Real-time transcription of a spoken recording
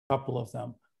couple of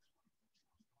them.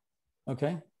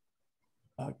 Okay,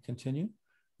 continue.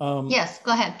 Yes,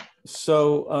 go ahead.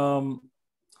 So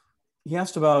he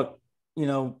asked about,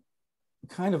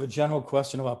 kind of a general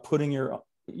question about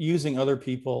using other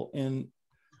people in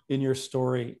your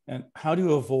story, and how do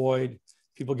you avoid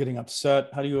people getting upset?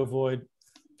 How do you avoid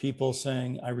people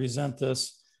saying, I resent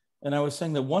this? And I was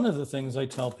saying that one of the things I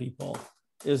tell people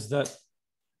is that,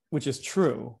 which is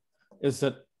true, is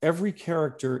that every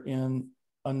character in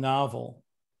a novel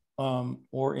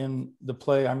or in the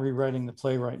play, I'm rewriting the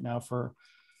play right now for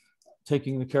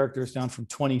taking the characters down from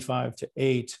 25 to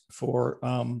 8 for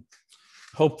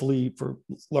hopefully for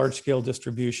large scale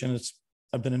distribution.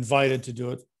 I've been invited to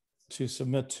do it, to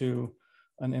submit to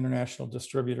an international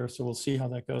distributor. So we'll see how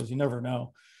that goes. You never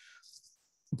know.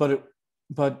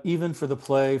 But even for the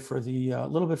play, for the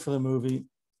little bit for the movie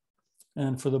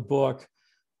and for the book,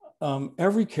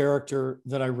 every character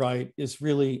that I write is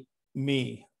really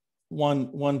me.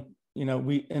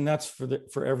 And that's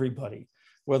for everybody,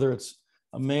 whether it's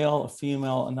a male, a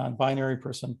female, a non-binary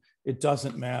person, it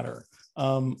doesn't matter.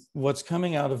 What's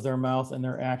coming out of their mouth and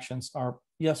their actions are,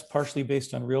 yes, partially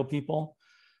based on real people,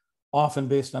 often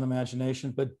based on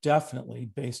imagination, but definitely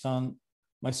based on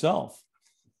myself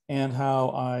and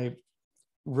how I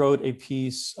wrote a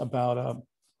piece about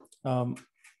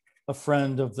a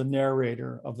friend of the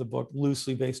narrator of the book,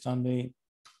 loosely based on me,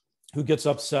 who gets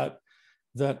upset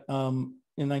that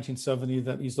in 1970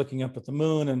 that he's looking up at the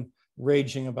moon and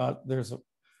raging about there's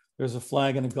a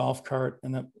flag in a golf cart,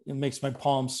 and that it makes my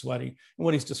palms sweaty. And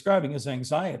what he's describing is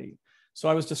anxiety. So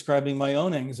I was describing my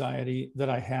own anxiety that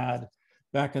I had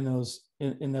back in those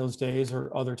days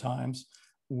or other times,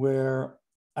 where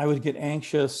I would get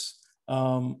anxious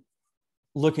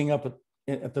looking up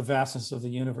at the vastness of the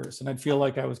universe, and I'd feel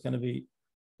like I was going to be,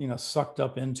 sucked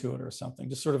up into it or something.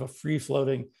 Just sort of a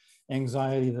free-floating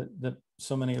anxiety that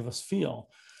so many of us feel.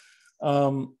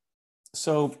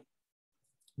 So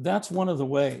that's one of the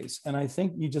ways. And I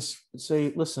think you just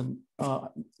say, listen,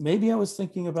 maybe I was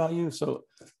thinking about you. So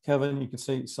Kevin, you could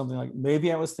say something like,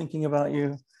 maybe I was thinking about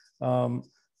you.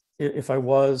 If I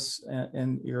was,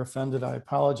 and you're offended, I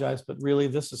apologize, but really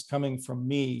this is coming from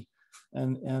me.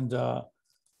 And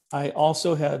I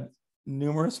also had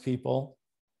numerous people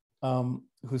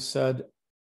who said,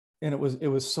 and it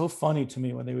was so funny to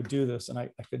me when they would do this, and I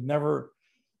could never,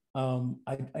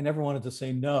 I never wanted to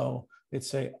say no. They'd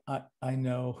say, I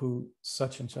know who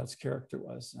such and such character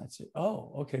was. And I'd say,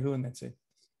 oh, okay, who? And they'd say,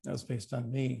 that was based on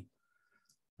me.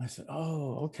 I said,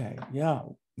 oh, okay, yeah,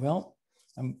 well,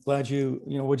 I'm glad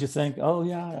what'd you think? Oh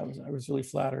yeah, I was really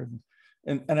flattered.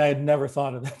 And I had never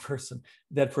thought of that person.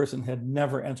 That person had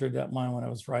never entered that mind when I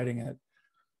was writing it.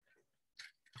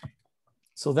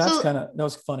 So that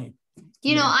was funny.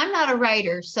 I'm not a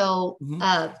writer, so,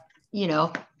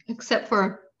 except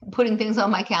for putting things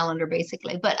on my calendar,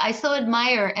 basically. But I so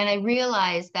admire, and I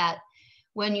realize that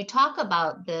when you talk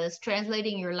about this,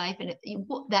 translating your life, and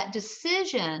that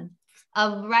decision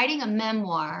of writing a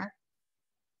memoir,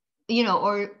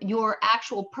 or your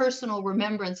actual personal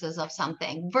remembrances of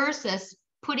something versus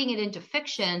putting it into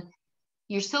fiction,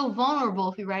 you're so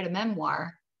vulnerable if you write a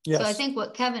memoir. Yes. So I think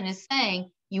what Kevin is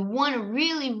saying, you want to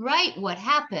really write what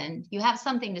happened. You have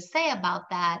something to say about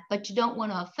that, but you don't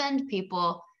want to offend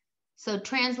people. So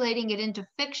translating it into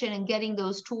fiction and getting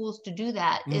those tools to do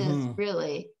that is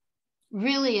really,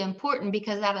 really important,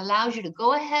 because that allows you to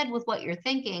go ahead with what you're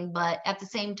thinking, but at the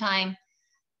same time,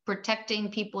 protecting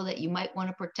people that you might want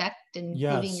to protect,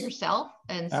 including yourself.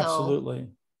 And so, absolutely.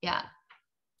 Yeah.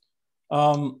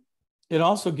 It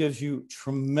also gives you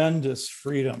tremendous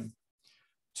freedom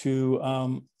to,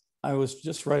 I was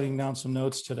just writing down some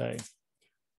notes today,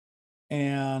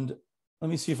 and let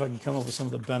me see if I can come up with some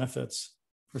of the benefits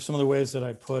for some of the ways that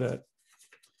I put it.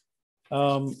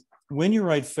 When you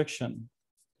write fiction,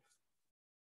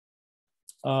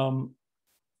 let's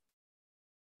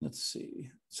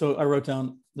see. So I wrote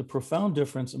down the profound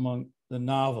difference among the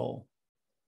novel.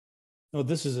 Oh,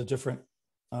 this is a different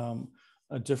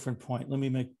point. Let me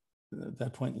make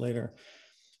that point later.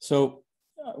 So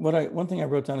one thing I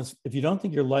wrote down is, if you don't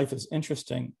think your life is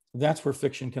interesting, that's where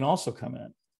fiction can also come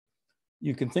in.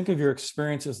 You can think of your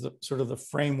experience as the sort of the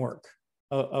framework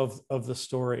of the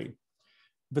story,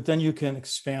 but then you can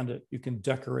expand it, you can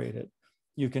decorate it,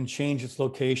 you can change its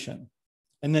location,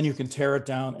 and then you can tear it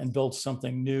down and build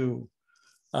something new.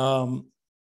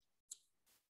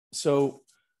 So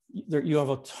you have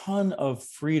a ton of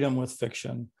freedom with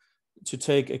fiction to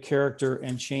take a character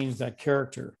and change that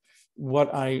character.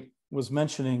 What I was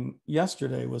mentioning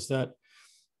yesterday was that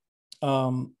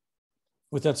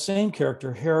with that same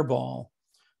character, Hairball,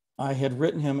 I had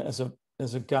written him as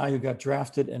as a guy who got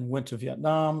drafted and went to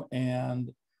Vietnam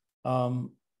and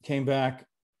came back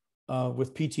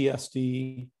with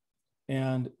PTSD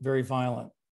and very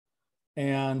violent.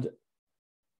 And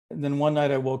then one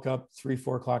night I woke up 3,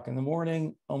 4 o'clock in the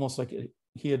morning, almost like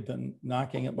he had been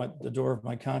knocking at the door of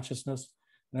my consciousness.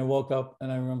 And I woke up,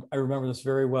 and I remember this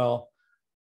very well.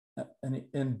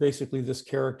 And basically this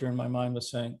character in my mind was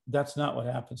saying, that's not what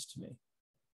happens to me.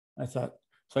 I thought,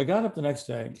 so I got up the next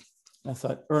day. I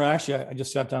thought, or actually I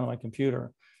just sat down on my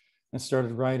computer and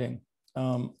started writing.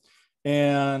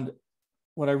 And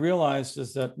what I realized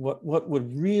is that what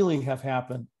would really have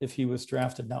happened if he was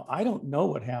drafted. Now, I don't know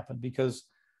what happened because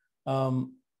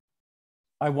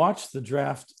I watched the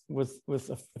draft with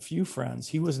a few friends.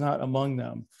 He was not among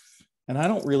them. And I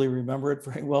don't really remember it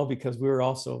very well because we were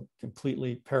also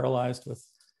completely paralyzed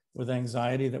with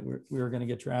anxiety that we were going to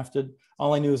get drafted.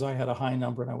 All I knew is I had a high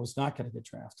number and I was not going to get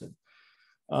drafted.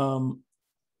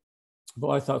 But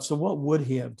I thought, so what would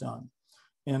he have done?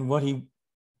 And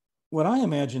what I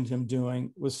imagined him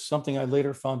doing was something I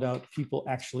later found out people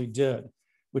actually did,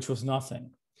 which was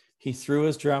nothing. He threw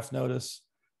his draft notice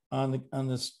on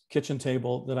this kitchen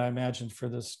table that I imagined for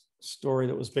this story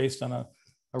that was based on a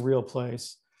real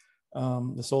place,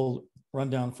 this old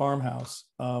rundown farmhouse.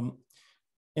 And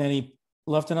he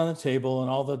left it on the table,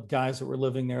 and all the guys that were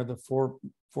living there, the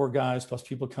four guys plus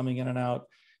people coming in and out,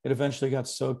 it eventually got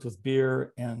soaked with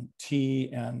beer and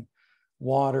tea and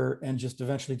water and just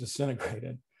eventually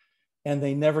disintegrated. And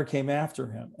they never came after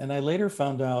him. And I later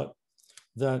found out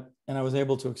that, and I was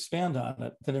able to expand on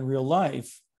it, that in real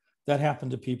life, that happened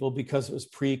to people because it was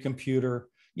pre-computer.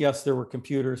 Yes, there were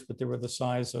computers, but they were the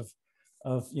size of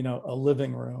a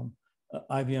living room,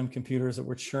 IBM computers that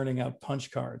were churning out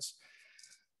punch cards.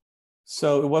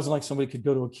 So it wasn't like somebody could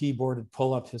go to a keyboard and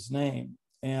pull up his name.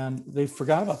 And they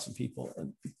forgot about some people.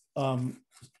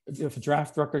 If a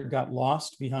draft record got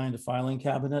lost behind a filing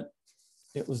cabinet,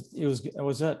 it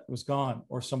was gone,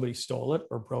 or somebody stole it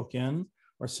or broke in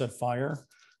or set fire.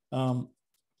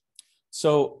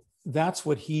 So that's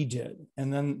what he did.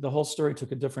 And then the whole story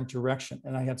took a different direction.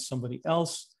 And I had somebody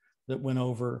else that went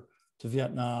over to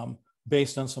Vietnam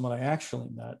based on someone I actually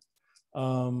met.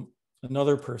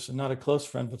 Another person, not a close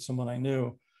friend, but someone I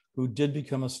knew, who did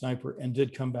become a sniper and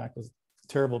did come back with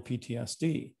terrible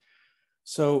PTSD.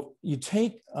 So you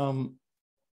take, one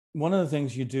of the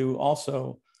things you do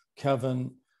also,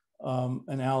 Kevin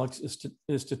and Alex,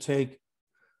 is to take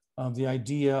the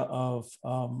idea of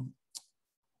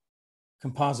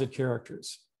composite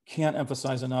characters. Can't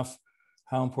emphasize enough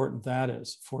how important that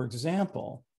is. For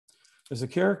example, there's a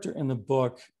character in the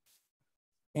book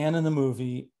and in the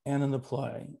movie and in the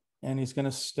play, and he's going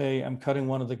to stay. I'm cutting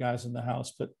one of the guys in the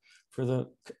house, but for the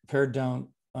pared down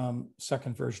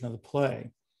second version of the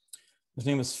play, his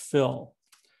name is Phil.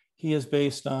 He is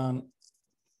based on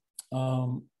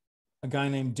a guy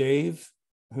named Dave,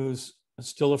 who's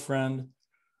still a friend.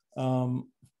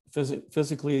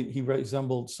 Physically, he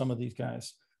resembled some of these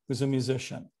guys, who's a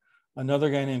musician. Another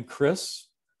guy named Chris,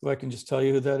 who I can just tell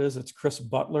you who that is. It's Chris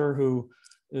Butler, who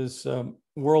is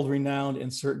world renowned in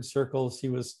certain circles. He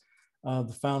was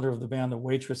the founder of the band The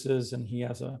Waitresses, and he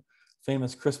has a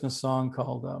famous Christmas song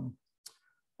called,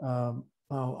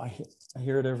 I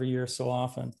hear it every year so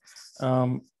often.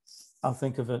 I'll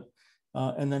think of it.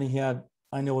 And then he had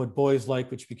I Know What Boys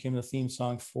Like, which became the theme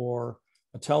song for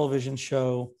a television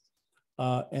show.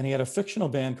 And he had a fictional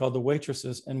band called The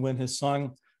Waitresses. And when his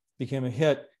song became a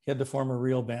hit, he had to form a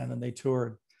real band, and they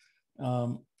toured.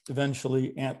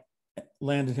 Eventually,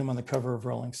 landed him on the cover of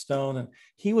Rolling Stone. And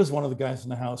he was one of the guys in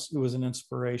the house who was an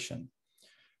inspiration.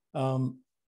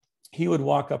 He would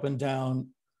walk up and down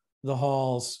the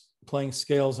halls playing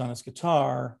scales on his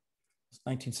guitar,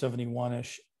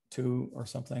 1971-ish, 2 or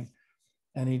something.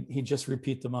 And he'd just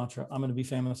repeat the mantra, I'm going to be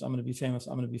famous, I'm going to be famous,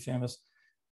 I'm going to be famous.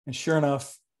 And sure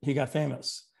enough, he got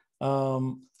famous.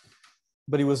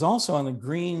 But he was also on the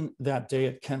green that day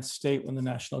at Kent State when the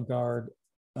National Guard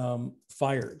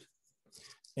fired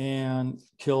and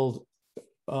killed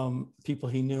people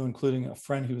he knew, including a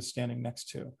friend he was standing next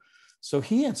to. So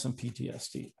he had some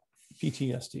PTSD.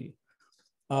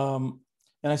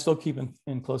 And I still keep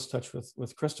in close touch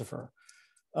with Christopher.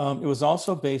 It was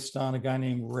also based on a guy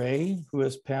named Ray, who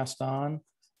has passed on,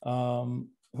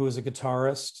 who is a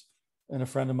guitarist and a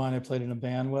friend of mine I played in a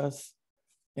band with,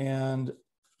 and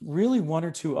really 1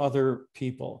 or 2 other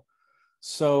people.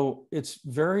 So it's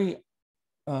very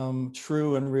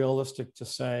true and realistic to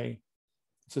say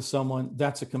to someone,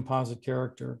 that's a composite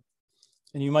character.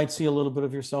 And you might see a little bit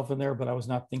of yourself in there, but I was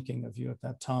not thinking of you at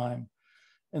that time.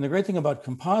 And the great thing about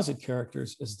composite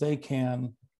characters is they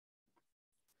can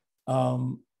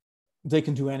they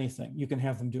can do anything. You can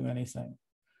have them do anything.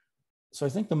 So I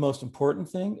think the most important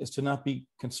thing is to not be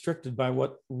constricted by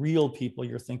what real people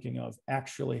you're thinking of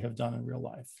actually have done in real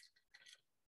life.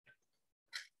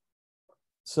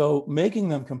 So making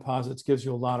them composites gives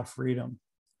you a lot of freedom.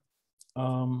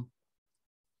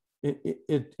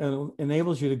 It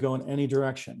enables you to go in any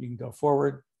direction. You can go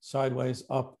forward, sideways,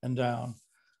 up, and down.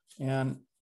 And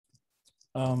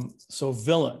so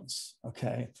villains,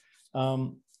 okay.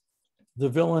 The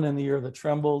villain in The Year That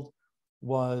Trembled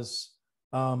was,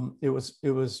 it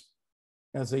was,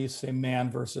 as they used to say,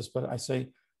 man versus, but I say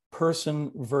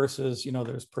person versus,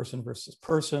 there's person versus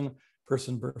person,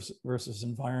 versus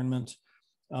environment.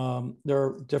 There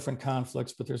are different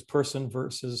conflicts, but there's person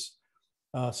versus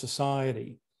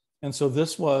society. And so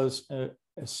this was a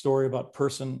story about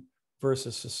person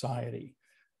versus society,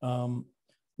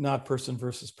 not person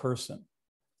versus person.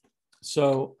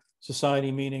 So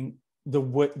society meaning the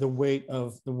weight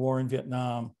of the war in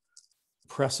Vietnam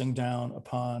pressing down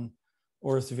upon,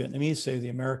 or as the Vietnamese say, the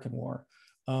American war,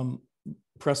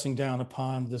 pressing down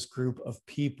upon this group of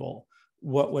people.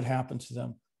 What would happen to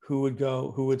them? Who would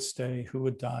go? Who would stay? Who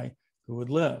would die? Who would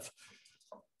live?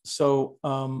 So,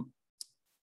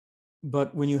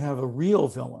 but when you have a real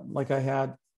villain, like I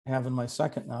have in my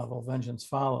second novel, Vengeance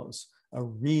Follows, a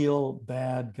real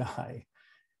bad guy,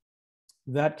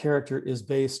 that character is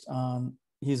based on,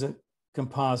 he's a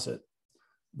composite,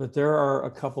 but there are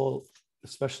a couple,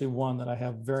 especially one that I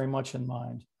have very much in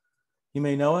mind. You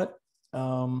may know it,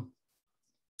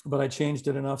 but I changed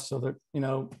it enough so that,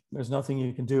 there's nothing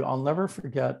you can do. I'll never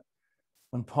forget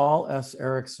when Paul S.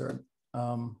 Erickson,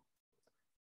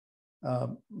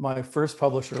 my first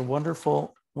publisher,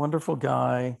 wonderful, wonderful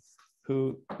guy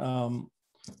who,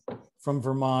 from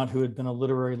Vermont, who had been a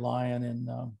literary lion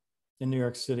in New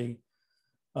York City.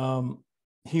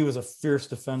 He was a fierce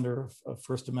defender of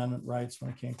First Amendment rights when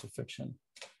it came to fiction.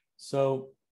 So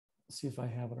let's see if I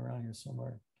have it around here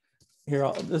somewhere.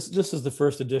 Here, this is the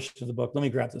first edition of the book. Let me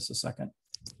grab this a second.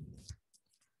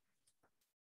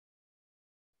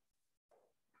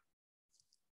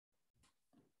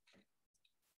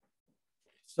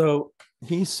 So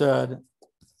he said,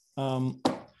 I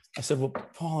said, well,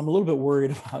 Paul, I'm a little bit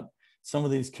worried about some of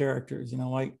these characters. Am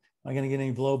I going to get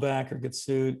any blowback or get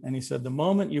sued? And he said, the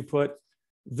moment you put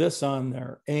this on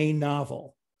there, a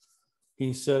novel,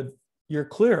 he said, you're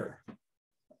clear.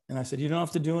 And I said, you don't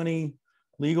have to do any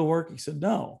legal work? He said,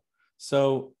 no.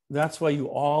 So that's why you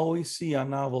always see on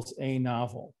novels, a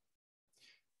novel.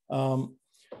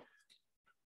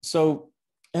 So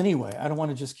anyway, I don't want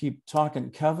to just keep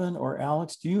talking. Kevin or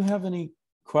Alex, do you have any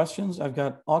questions? I've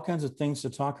got all kinds of things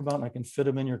to talk about, and I can fit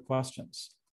them in your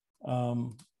questions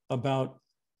about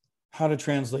how to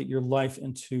translate your life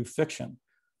into fiction.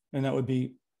 And that would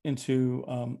be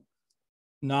into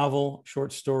novel,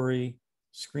 short story,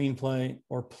 screenplay,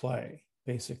 or play,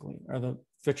 basically, are the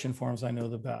fiction forms I know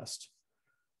the best.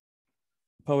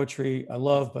 Poetry, I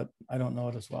love, but I don't know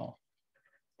it as well.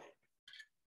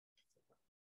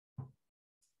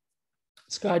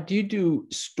 Scott, do you do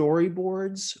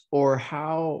storyboards, or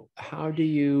how do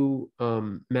you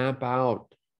map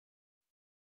out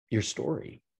your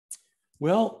story?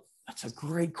 Well, that's a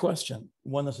great question,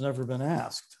 one that's never been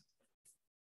asked.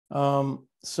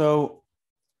 So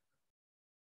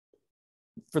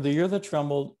for The Year That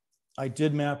Trembled, I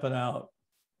did map it out.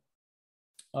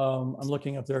 I'm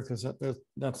looking up there because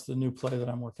that's the new play that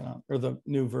I'm working on, or the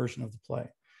new version of the play.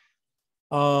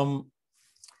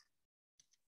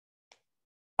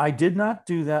 I did not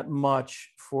do that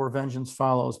much for Vengeance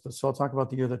Follows, but so I'll talk about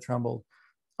The Year That Trembled.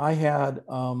 I had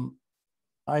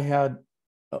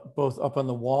both up on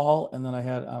the wall, and then I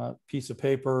had on a piece of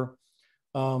paper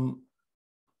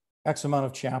X amount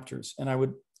of chapters, and I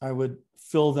would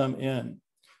fill them in.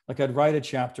 Like I'd write a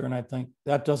chapter and I'd think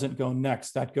that doesn't go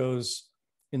next, that goes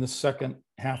in the second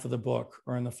half of the book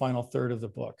or in the final third of the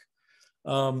book.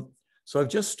 So I've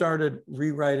just started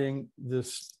rewriting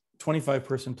this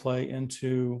 25-person play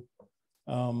into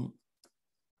a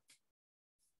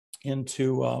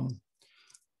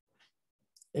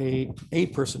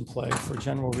 8-person play for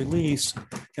general release.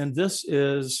 And this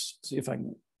is, see if I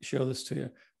can show this to you.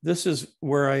 This is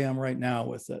where I am right now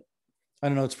with it. I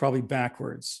don't know, it's probably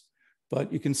backwards,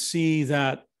 but you can see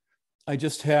that I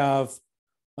just have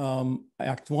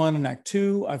Act 1 and Act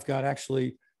 2. I've got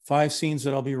actually 5 scenes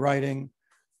that I'll be writing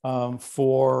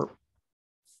for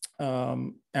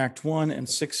Act 1 and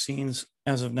 6 scenes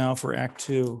as of now for Act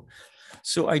 2.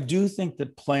 So I do think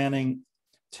that planning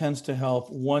tends to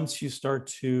help once you start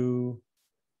to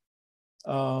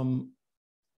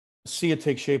see it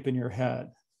take shape in your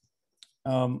head.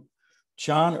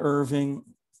 John Irving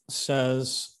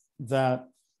says that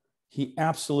he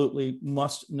absolutely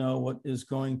must know what is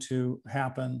going to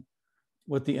happen,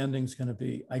 what the ending's going to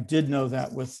be. I did know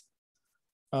that with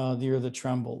The Year That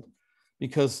Trembled,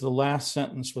 because the last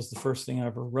sentence was the first thing I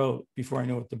ever wrote before I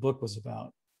knew what the book was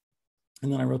about.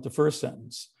 And then I wrote the first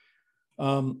sentence.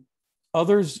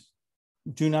 Others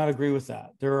do not agree with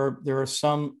that. There are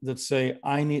some that say,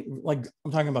 I need, like,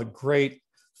 I'm talking about great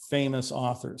famous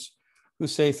authors who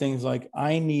say things like,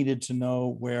 I needed to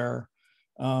know where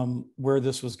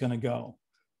this was going to go.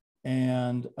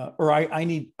 And, or I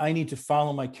need to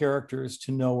follow my characters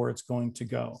to know where it's going to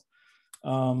go.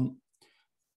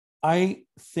 I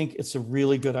think it's a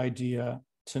really good idea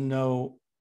to know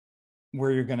where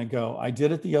you're going to go. I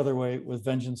did it the other way with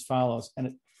Vengeance Follows, and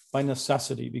it, by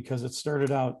necessity, because it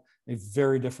started out a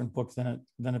very different book than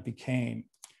it became.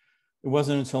 It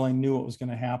wasn't until I knew what was going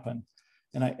to happen.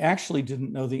 And I actually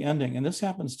didn't know the ending. And this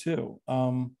happens too.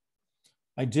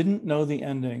 I didn't know the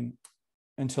ending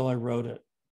until I wrote it.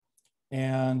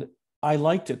 And I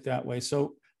liked it that way.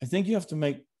 So I think you have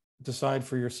to decide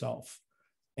for yourself.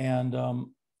 And,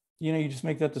 you just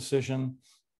make that decision.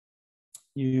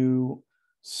 You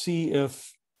see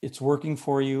if it's working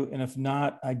for you. And if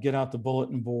not, I'd get out the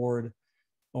bulletin board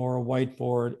or a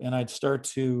whiteboard, and I'd start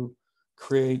to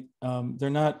create, they're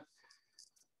not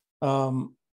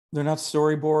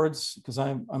storyboards, because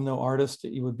I'm no artist.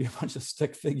 It would be a bunch of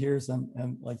stick figures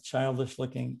and like childish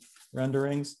looking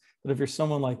renderings. But if you're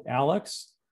someone like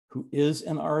Alex, who is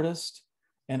an artist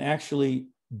and actually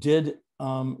did,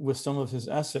 with some of his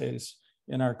essays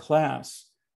in our class,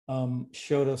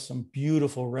 showed us some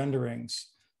beautiful renderings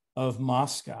of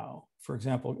Moscow, for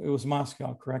example. It was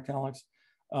Moscow, correct, Alex?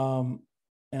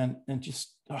 And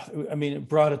just, I mean, it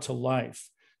brought it to life.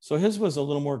 So his was a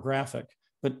little more graphic,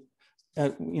 but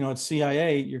at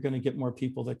CIA, you're going to get more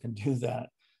people that can do that.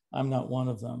 I'm not one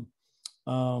of them.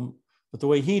 But the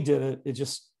way he did it, it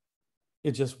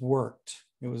just worked.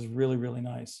 It was really, really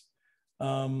nice.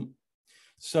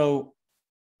 So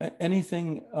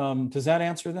anything, does that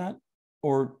answer that?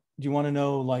 Or do you want to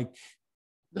know, like,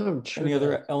 No, sure any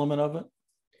other element of it?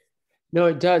 No,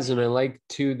 it does. And I like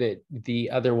too that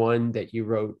the other one that you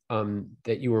wrote,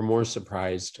 that you were more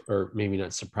surprised, or maybe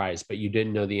not surprised, but you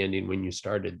didn't know the ending when you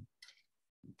started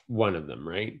one of them,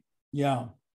 right? Yeah.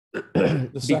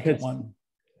 The second one.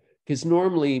 Because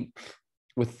normally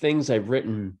with things I've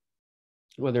written,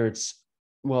 whether it's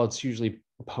usually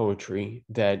poetry,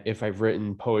 that if I've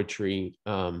written poetry,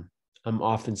 I'm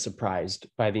often surprised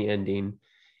by the ending.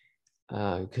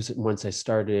 Because once I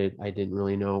started, I didn't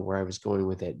really know where I was going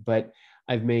with it. But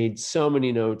I've made so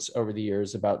many notes over the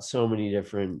years about so many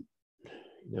different,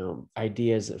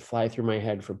 ideas that fly through my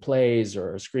head for plays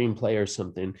or a screenplay or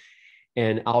something.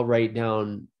 And I'll write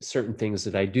down certain things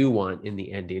that I do want in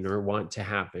the ending or want to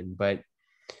happen. But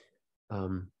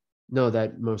no,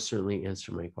 that most certainly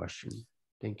answered my question.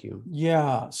 Thank you.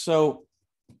 Yeah. So,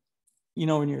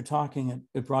 when you're talking,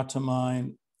 it brought to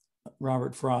mind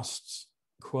Robert Frost's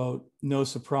quote, "No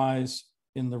surprise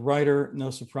in the writer,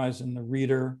 no surprise in the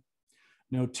reader,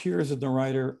 no tears in the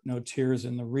writer, no tears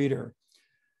in the reader."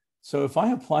 So if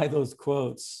I apply those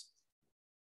quotes,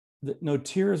 no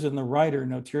tears in the writer,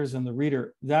 no tears in the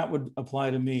reader, that would apply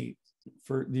to me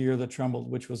for The Year That Trembled,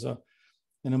 which was an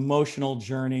emotional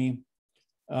journey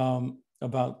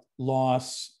about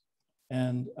loss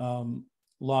and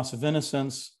loss of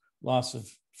innocence, loss of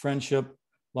friendship,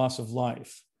 loss of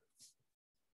life.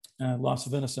 Loss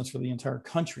of innocence for the entire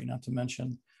country, not to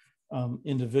mention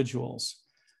individuals.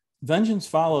 Vengeance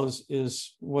Follows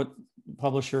is what the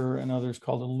publisher and others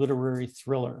called a literary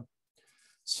thriller.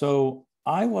 So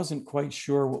I wasn't quite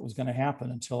sure what was going to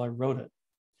happen until I wrote it.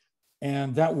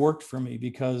 And that worked for me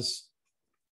because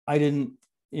I didn't,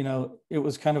 it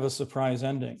was kind of a surprise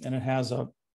ending, and it has a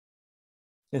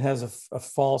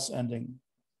false ending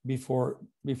before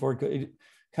it,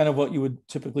 kind of what you would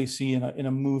typically see in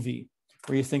a movie,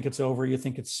 where you think it's over, you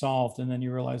think it's solved, and then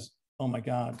you realize, oh my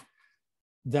God,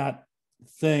 that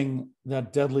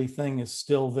deadly thing is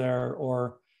still there,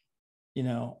 or,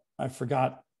 I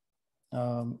forgot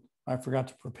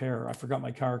to prepare. I forgot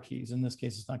my car keys. In this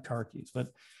case, it's not car keys,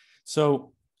 but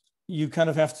so you kind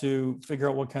of have to figure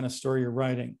out what kind of story you're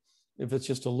writing. If it's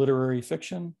just a literary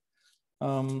fiction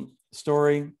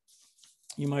story,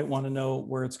 you might want to know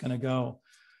where it's going to go,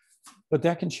 but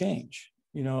that can change.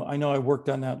 I know I worked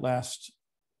on that last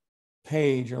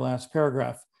page or last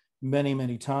paragraph many,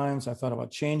 many times. I thought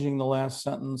about changing the last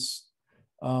sentence,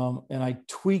 and I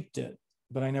tweaked it,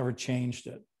 but I never changed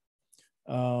it.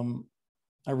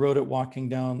 I wrote it walking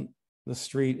down the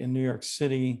street in New York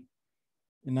City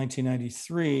in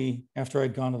 1993, after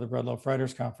I'd gone to the Red Loaf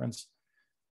Writers Conference,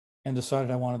 and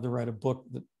decided I wanted to write a book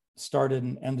started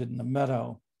and ended in a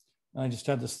meadow. And I just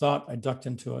had this thought. I ducked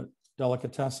into a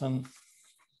delicatessen,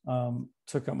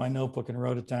 took out my notebook and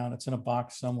wrote it down. It's in a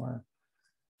box somewhere.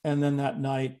 And then that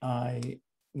night I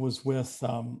was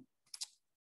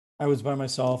I was by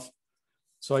myself.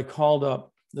 So I called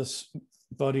up this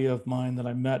buddy of mine that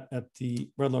I met at the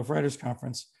Red Loaf Writers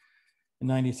Conference in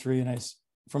 '93, and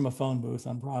from a phone booth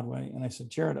on Broadway. And I said,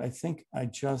 Jared,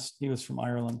 he was from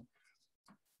Ireland.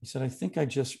 He said, I think I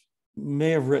just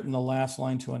may have written the last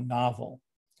line to a novel.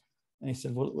 And he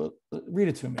said, well, read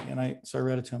it to me. So I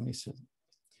read it to him. He said,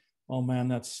 oh man,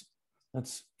 that's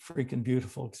freaking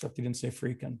beautiful, except he didn't say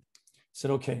freaking. He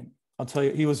said, okay, I'll tell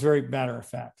you. He was very matter of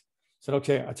fact. He said,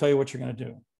 okay, I'll tell you what you're going to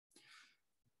do.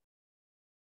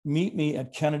 Meet me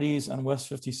at Kennedy's on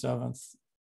West 57th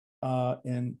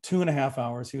in 2.5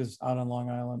 hours. He was out on Long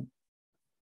Island.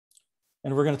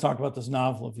 And we're going to talk about this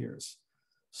novel of yours.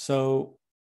 So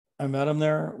I met him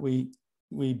there. We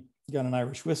got an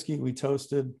Irish whiskey. We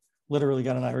toasted, literally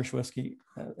got an Irish whiskey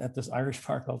at this Irish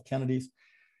bar called Kennedy's.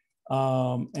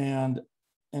 And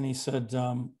he said,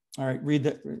 all right, read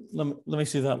that. Let me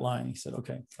see that line. He said,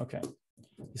 okay.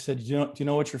 He said, do you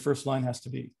know what your first line has to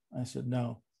be? I said,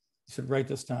 no. He said, write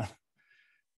this down.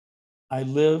 I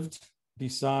lived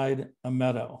beside a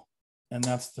meadow. And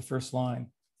that's the first line.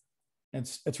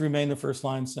 It's remained the first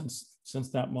line since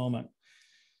that moment.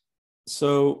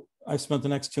 So I spent the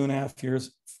next 2.5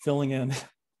 years filling in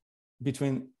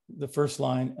between the first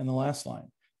line and the last line.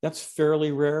 That's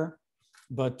fairly rare,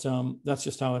 but that's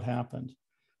just how it happened.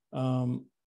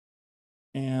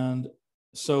 And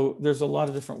so there's a lot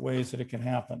of different ways that it can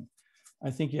happen.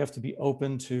 I think you have to be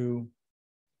open to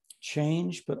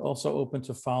change, but also open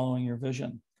to following your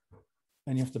vision.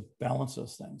 And you have to balance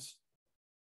those things.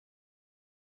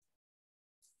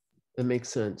 That makes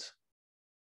sense.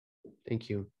 Thank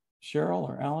you. Cheryl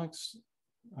or Alex,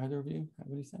 either of you have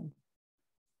anything?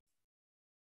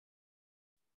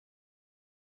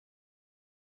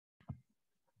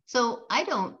 So I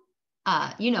don't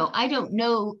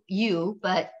know you,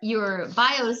 but your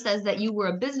bio says that you were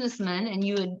a businessman, and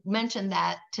you had mentioned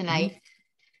that tonight. Mm-hmm.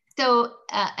 So,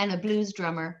 and a blues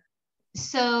drummer.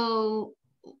 So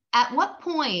at what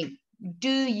point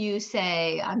do you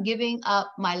say, I'm giving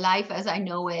up my life as I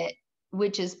know it,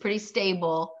 which is pretty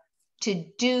stable, to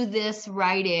do this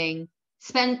writing,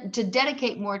 to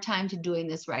dedicate more time to doing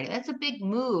this writing? That's a big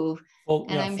move.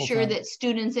 I'm sure that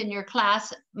students in your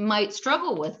class might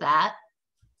struggle with that.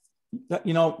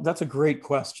 That's a great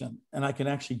question. And I can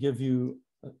actually give you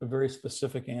a very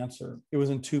specific answer. It was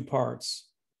in 2 parts.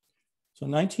 So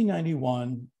in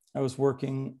 1991, I was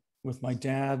working with my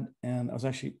dad, and I was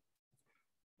actually,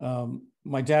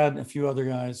 my dad and a few other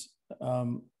guys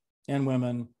and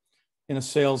women in a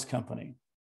sales company.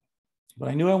 But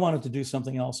I knew I wanted to do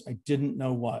something else. I didn't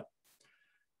know what.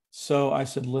 So I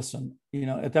said, listen,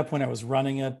 at that point I was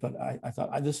running it, but I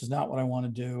thought, this is not what I want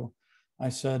to do. I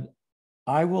said,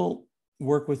 I will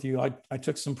work with you. I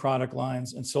took some product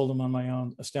lines and sold them on my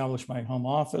own, established my home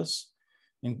office.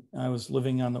 And I was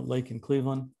living on the lake in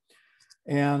Cleveland.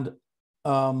 And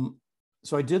so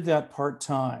I did that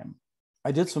part-time.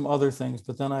 I did some other things,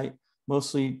 but then I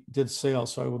mostly did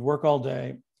sales. So I would work all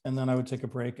day, and then I would take a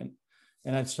break and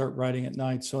I'd start writing at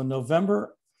night. So in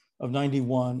November of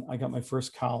 '91, I got my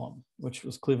first column, which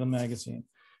was Cleveland Magazine.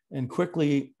 And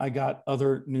quickly I got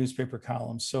other newspaper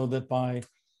columns, so that by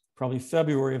probably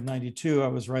February of '92, I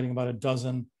was writing about a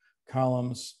dozen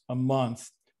columns a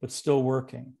month, but still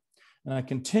working. And I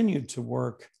continued to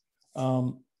work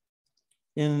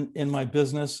in my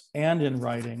business and in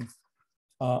writing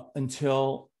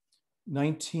until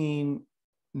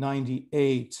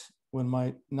 1998, when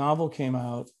my novel came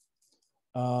out,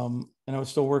 and I was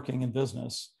still working in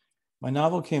business. My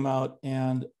novel came out,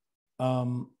 and I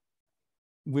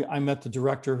met the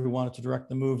director who wanted to direct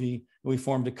the movie. We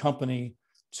formed a company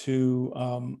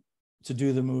to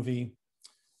do the movie,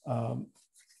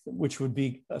 which would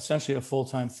be essentially a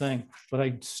full-time thing. But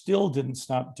I still didn't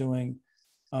stop doing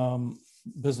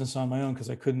business on my own,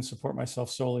 because I couldn't support myself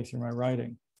solely through my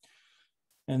writing.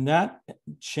 And that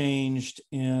changed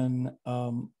in,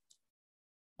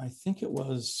 I think it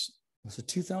was it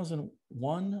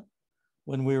 2001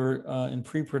 when we were in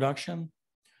pre-production?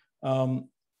 No,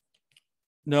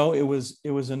 it was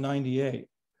in '98.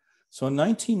 So in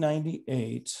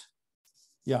 1998,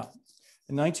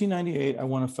 in 1998, I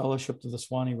won a fellowship to the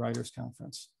Swanee Writers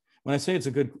Conference. When I say it's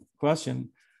a good question,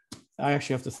 I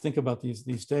actually have to think about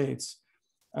these dates.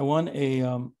 I won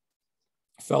a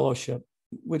fellowship,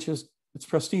 which it's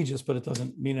prestigious, but it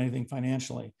doesn't mean anything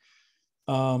financially.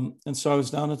 And so I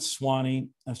was down at Swanee.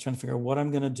 I was trying to figure out what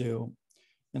I'm going to do.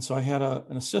 And so I had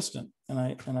an assistant, and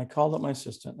I called up my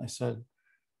assistant and I said,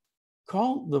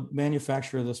 call the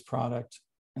manufacturer of this product.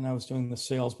 And I was doing the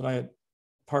sales, but I had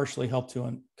partially helped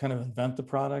to kind of invent the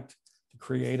product, to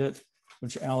create it,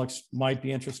 which Alex might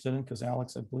be interested in, because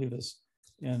Alex, I believe, is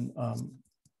in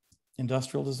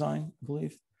industrial design, I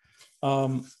believe.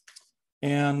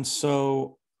 And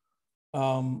so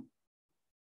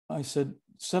I said,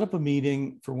 set up a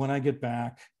meeting for when I get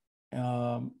back,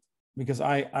 because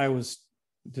I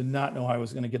did not know I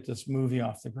was going to get this movie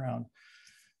off the ground.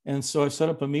 And so I set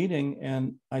up a meeting,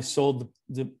 and I sold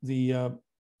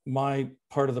my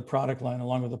part of the product line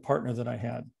along with a partner that I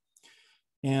had,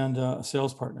 and a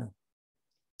sales partner.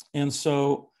 And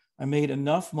so I made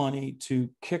enough money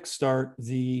to kickstart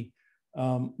the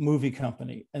movie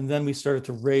company. And then we started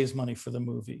to raise money for the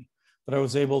movie. But I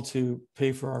was able to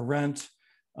pay for our rent,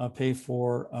 pay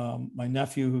for my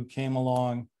nephew who came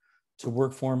along to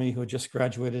work for me, who had just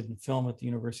graduated in film at the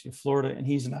University of Florida. And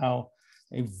he's now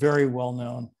a very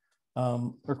well-known,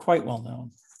 or quite well-known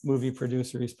movie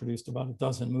producer. He's produced about a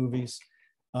dozen movies.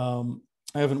 I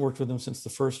haven't worked with him since the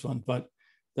first one, but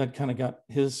that kind of got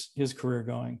his career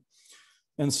going.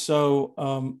 And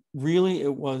so really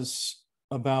it was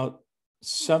about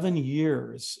 7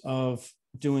 years of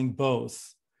doing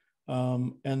both.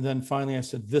 And then finally I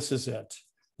said, this is it.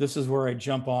 This is where I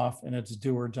jump off, and it's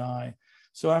do or die.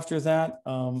 So after that,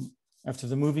 after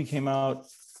the movie came out,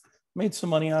 made some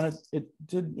money on it. It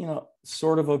did,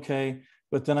 sort of okay.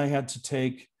 But then I had to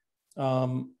take,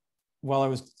 while I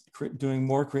was doing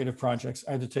more creative projects,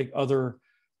 I had to take other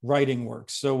writing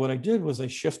work. So what I did was I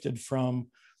shifted from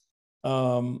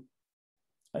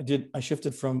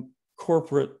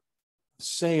corporate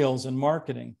sales and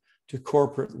marketing to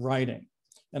corporate writing.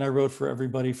 And I wrote for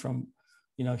everybody from,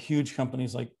 huge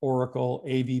companies like Oracle,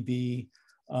 ABB,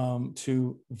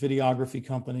 to videography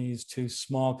companies, to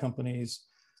small companies.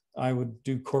 I would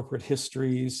do corporate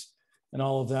histories and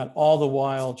all of that, all the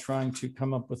while trying to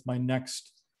come up with my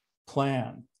next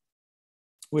plan,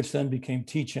 which then became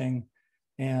teaching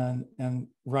and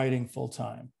writing full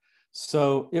time.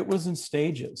 So it was in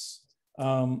stages.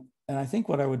 And I think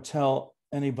what I would tell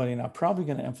anybody, and I'm probably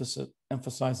going to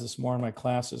emphasize this more in my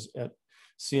classes at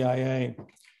CIA,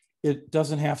 it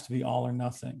doesn't have to be all or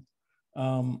nothing.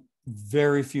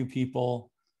 Very few people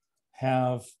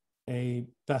have a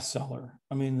bestseller.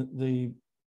 I mean, the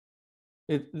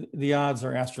odds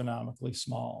are astronomically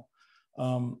small.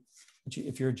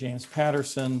 If you're James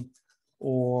Patterson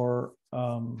or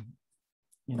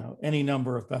any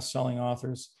number of best-selling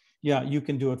authors, yeah, you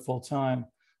can do it full time.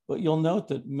 But you'll note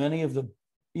that many of the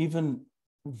even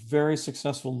very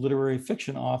successful literary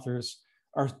fiction authors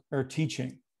are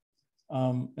teaching,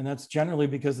 and that's generally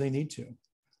because they need to.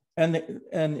 And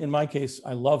in my case,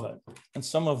 I love it, and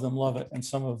some of them love it, and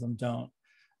some of them don't,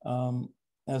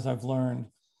 as I've learned.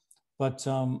 But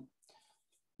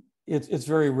it's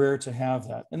very rare to have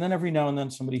that. And then every now and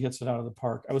then somebody hits it out of the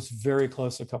park. I was very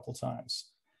close a couple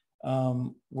times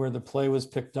where the play was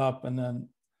picked up and then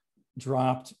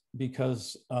dropped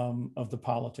because of the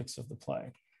politics of the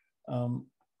play.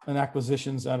 An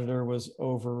acquisitions editor was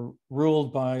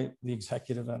overruled by the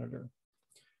executive editor.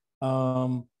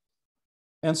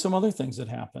 And some other things that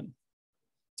happened.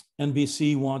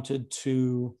 NBC wanted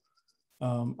to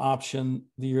option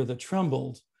The Year That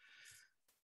Trembled.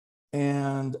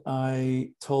 And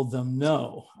I told them,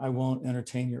 no, I won't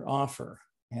entertain your offer.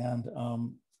 And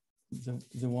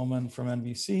the woman from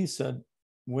NBC said,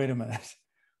 wait a minute,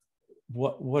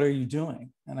 what are you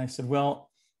doing? And I said, well,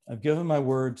 I've given my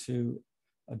word to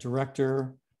a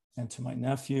director and to my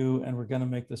nephew, and we're going to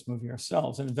make this movie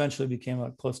ourselves. And eventually became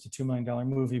a close to $2 million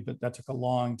movie, but that took a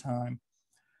long time.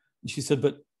 And she said,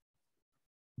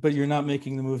 but you're not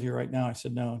making the movie right now. I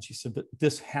said, no. And she said, but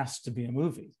this has to be a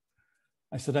movie.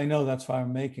 I said, I know, that's why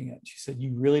I'm making it. She said,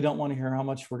 you really don't want to hear how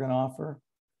much we're going to offer?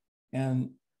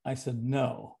 And I said,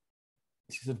 no.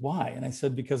 She said, why? And I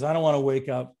said, because I don't want to wake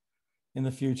up in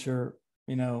the future,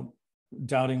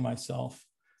 doubting myself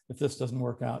if this doesn't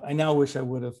work out. I now wish I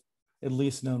would have at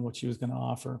least known what she was going to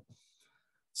offer.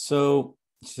 So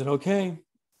she said, okay,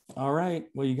 all right,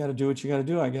 well, you got to do what you got to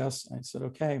do, I guess. I said,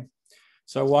 okay.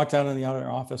 So I walked out in the outer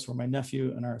office where my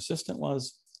nephew and our assistant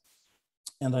was,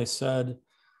 and I said,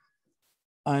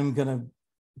 I'm going to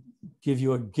give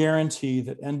you a guarantee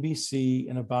that NBC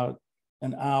in about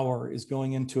an hour is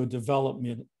going into a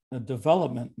development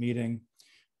meeting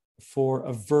for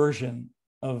a version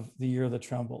of The Year That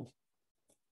Trembled.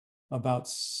 About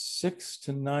 6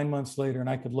 to 9 months later, and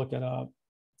I could look it up,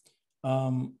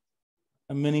 a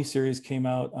miniseries came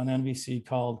out on NBC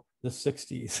called The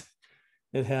 60s.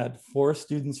 It had 4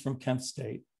 students from Kent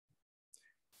State.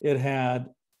 It had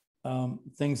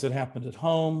things that happened at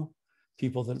home,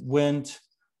 people that went,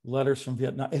 letters from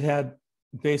Vietnam. It had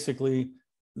basically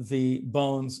the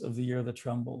bones of the year that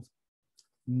trembled.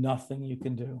 Nothing you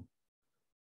can do.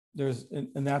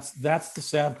 And that's the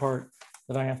sad part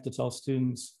that I have to tell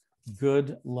students.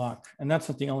 Good luck. And that's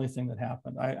not the only thing that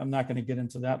happened. I'm not going to get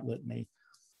into that litany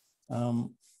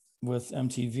with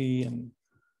MTV and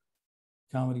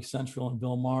Comedy Central and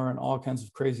Bill Maher and all kinds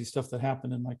of crazy stuff that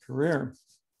happened in my career.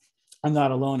 I'm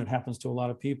not alone. It happens to a lot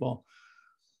of people.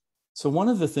 So one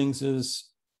of the things is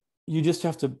you just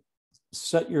have to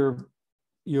set your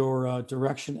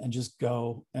direction and just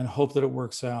go and hope that it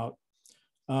works out.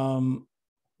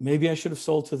 Maybe I should have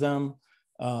sold to them.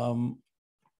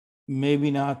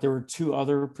 Maybe not. There were two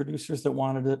other producers that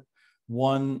wanted it.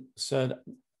 One said,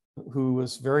 who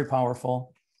was very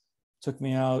powerful, took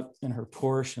me out in her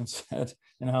Porsche and said,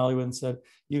 in Hollywood, and said,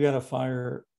 you got to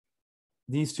fire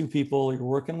these two people you're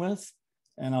working with,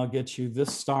 and I'll get you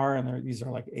this star. And these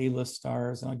are like A-list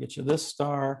stars, and I'll get you this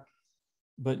star,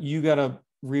 but you got to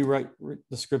rewrite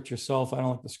the script yourself. I don't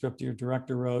like the script your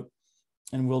director wrote,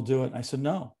 and we'll do it. And I said,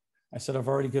 no. I said, I've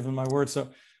already given my word. So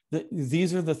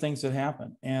these are the things that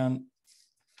happen. And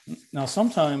now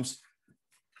sometimes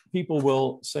people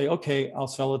will say, okay, I'll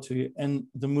sell it to you. And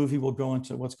the movie will go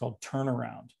into what's called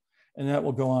turnaround. And that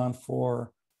will go on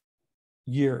for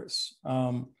years.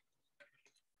 Cheryl,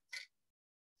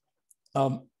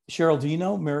 do you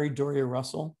know Mary Doria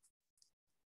Russell?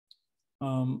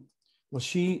 Well,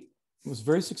 she was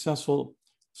very successful,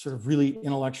 sort of really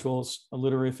intellectual,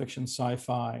 literary fiction,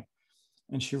 sci-fi.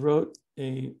 And she wrote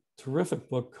a terrific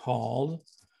book called,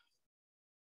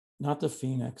 not The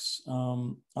Phoenix,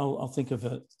 I'll think of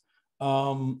it.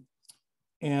 And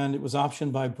it was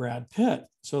optioned by Brad Pitt.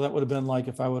 So that would have been like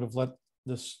if I would have let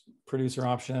this producer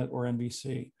option it, or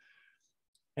NBC.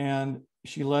 And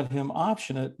she let him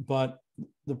option it, but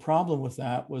the problem with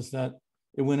that was that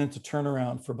it went into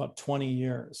turnaround for about 20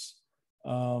 years.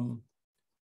 And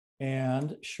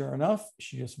sure enough,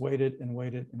 she just waited and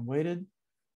waited and waited.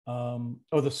 Oh,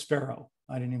 The Sparrow.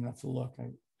 I didn't even have to look.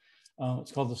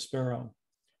 It's called The Sparrow.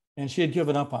 And she had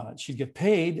given up on it. She'd get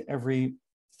paid every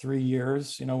 3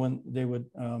 years, you know, when they would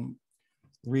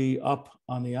re-up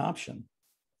on the option.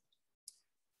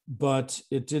 But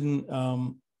it didn't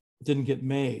get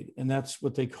made. And that's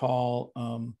what they call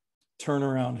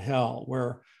turnaround hell,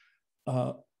 where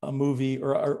a movie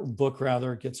or a book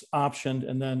rather gets optioned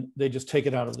and then they just take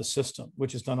it out of the system,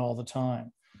 which is done all the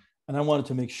time. And I wanted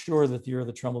to make sure that The Year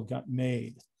That Trembled got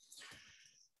made.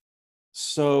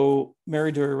 So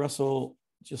Mary Doria Russell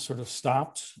just sort of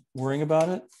stopped worrying about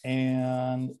it.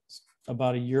 And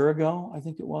about a year ago, I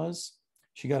think it was,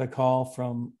 she got a call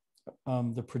from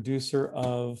the producer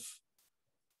of,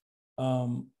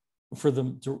 from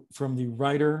the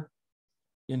writer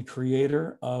and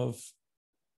creator of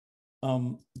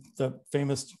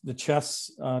the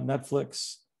chess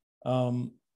Netflix,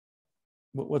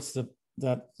 what's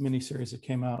that miniseries that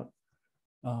came out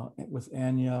with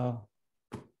Anya?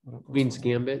 Queen's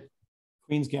Gambit.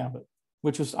 Queen's Gambit,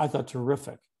 which was, I thought,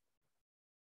 terrific.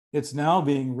 It's now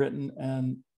being written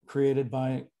and created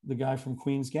by the guy from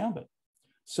Queen's Gambit.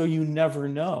 So you never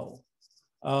know.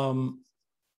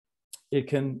 It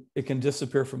can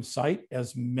disappear from sight,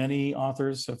 as many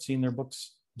authors have seen their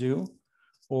books do,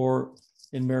 or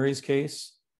in Mary's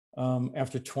case,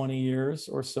 after 20 years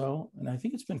or so, and I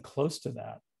think it's been close to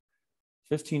that,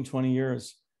 15, 20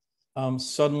 years,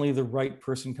 suddenly the right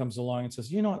person comes along and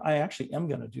says, you know what, I actually am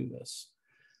going to do this.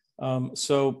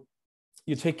 So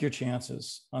you take your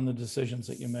chances on the decisions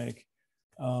that you make.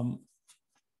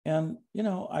 And, you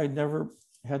know, I never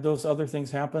had those other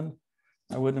things happen.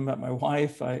 I wouldn't have met my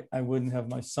wife. I wouldn't have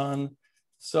my son.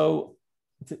 So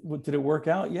did it work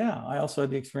out? Yeah. I also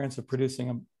had the experience of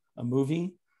producing a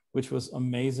movie, which was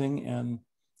amazing and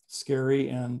scary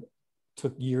and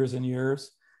took years and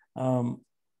years.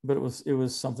 But it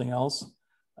was something else.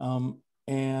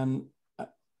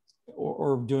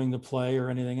 Or doing the play or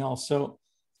anything else. So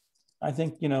I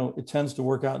think, you know, it tends to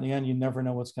work out in the end. You never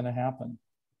know what's going to happen.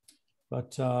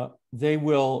 But they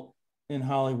will, in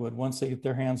Hollywood, once they get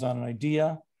their hands on an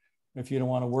idea, if you don't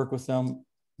want to work with them,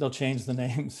 they'll change the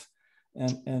names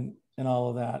and all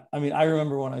of that. I mean, I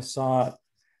remember when I saw it,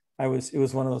 it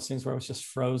was one of those things where I was just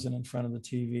frozen in front of the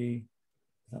TV.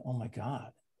 Oh my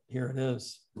God, here it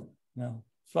is. You know,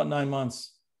 it's about 9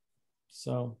 months.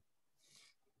 So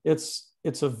it's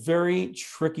a very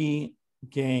tricky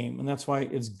game. And that's why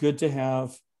it's good to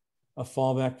have a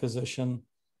fallback position.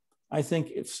 I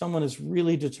think if someone is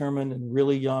really determined and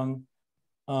really young,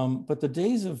 but the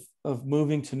days of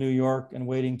moving to New York and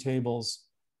waiting tables,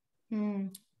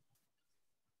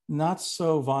 not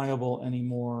so viable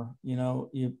anymore. You know,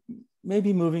 you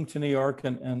maybe moving to New York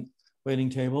and waiting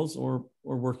tables or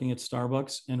working at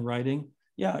Starbucks and writing.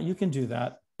 Yeah, you can do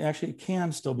that. Actually, it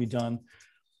can still be done,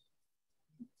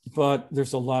 but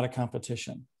there's a lot of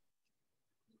competition.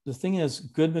 The thing is,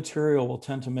 good material will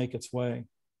tend to make its way.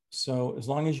 So as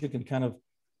long as you can kind of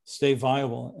stay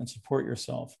viable and support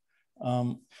yourself.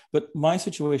 But my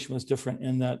situation was different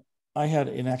in that I had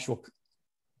an actual,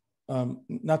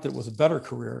 not that it was a better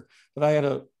career, but I had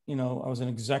I was an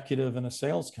executive in a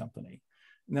sales company.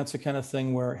 And that's the kind of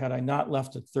thing where had I not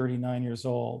left at 39 years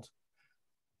old,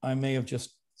 I may have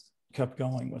just kept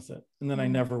going with it. And then I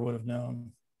never would have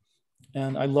known.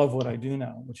 And I love what I do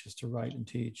now, which is to write and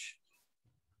teach.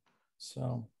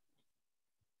 So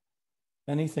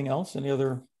anything else?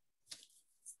 Anything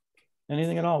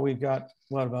at all? We've got,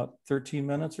 what, about 13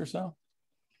 minutes or so?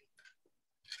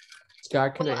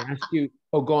 Scott, can I ask you?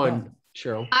 Oh, go on,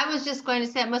 Cheryl. I was just going to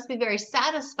say, it must be very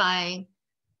satisfying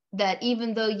that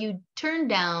even though you turned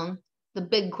down the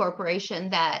big corporation,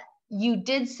 that you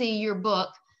did see your book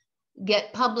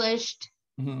get published,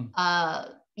 and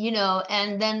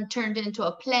then turned into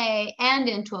a play and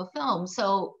into a film.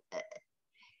 So,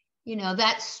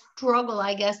 that struggle,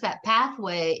 I guess, that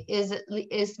pathway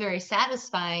is very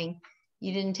satisfying.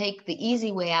 You didn't take the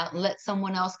easy way out and let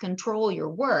someone else control your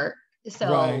work.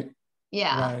 So, right.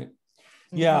 Yeah. Right.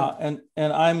 Yeah.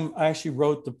 And I actually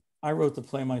wrote the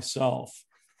play myself,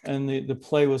 and the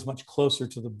play was much closer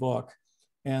to the book.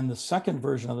 And the second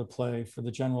version of the play for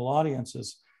the general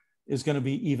audiences is going to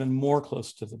be even more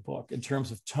close to the book in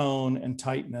terms of tone and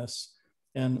tightness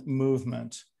and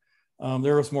movement.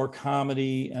 There was more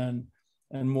comedy and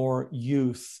more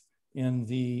youth in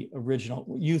the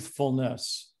original,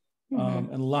 youthfulness,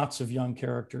 and lots of young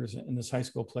characters in this high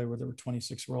school play where there were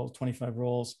 26 roles, 25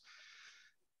 roles.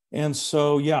 And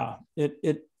so, yeah,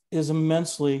 it is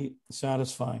immensely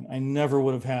satisfying. I never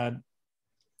would have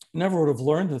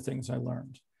learned the things I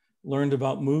learned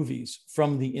about movies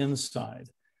from the inside.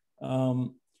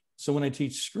 So when I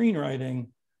teach screenwriting,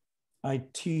 I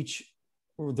teach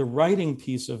the writing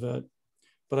piece of it,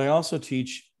 but I also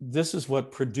teach, this is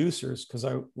what producers, because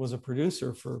I was a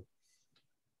producer for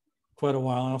quite a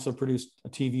while. I also produced a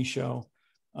TV show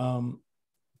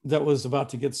that was about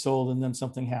to get sold, and then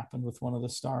something happened with one of the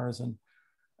stars, and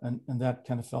that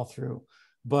kind of fell through.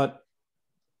 But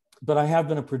I have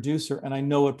been a producer, and I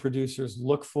know what producers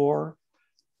look for,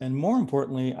 and more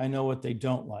importantly, I know what they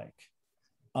don't like.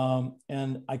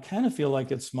 And I kind of feel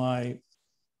like it's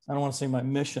I don't want to say my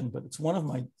mission, but it's one of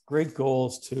my great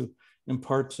goals to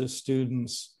impart to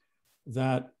students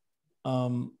that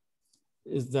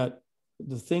is that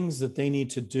the things that they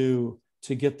need to do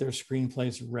to get their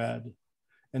screenplays read.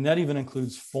 And that even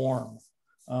includes form,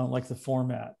 like the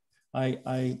format.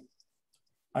 I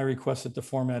request that the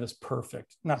format is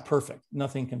perfect. Not perfect,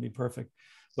 nothing can be perfect,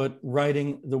 but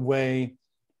writing the way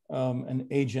an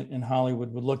agent in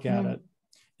Hollywood would look at it.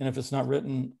 And if it's not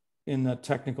written in the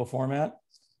technical format,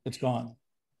 it's gone.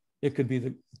 It could be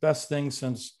the best thing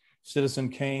since Citizen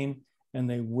Kane, and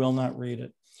they will not read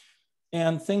it.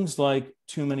 And things like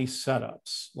too many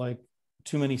setups, like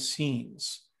too many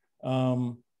scenes.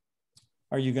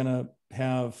 Are you going to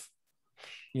have,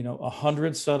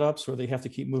 100 setups where they have to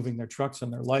keep moving their trucks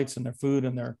and their lights and their food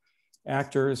and their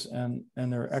actors and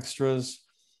their extras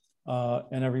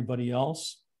and everybody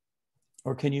else?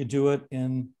 Or can you do it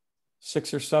in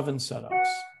 6 or 7 setups?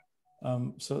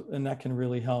 And that can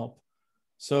really help.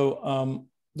 So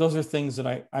those are things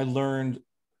that I learned,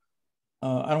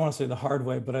 I don't want to say the hard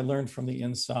way, but I learned from the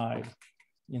inside.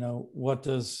 What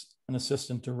does an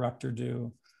assistant director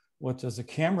do? What does a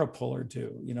camera puller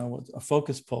do? What a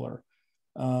focus puller,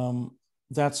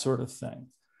 that sort of thing.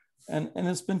 And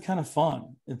it's been kind of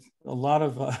fun. It's a lot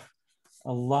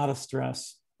of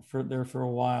stress for a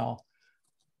while.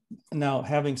 Now,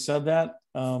 having said that,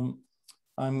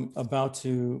 I'm about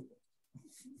to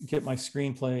get my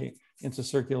screenplay into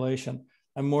circulation.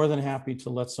 I'm more than happy to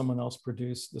let someone else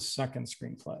produce the second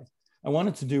screenplay. I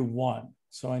wanted to do one,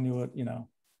 so I knew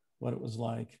what it was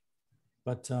like.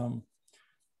 But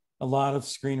a lot of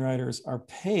screenwriters are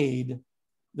paid.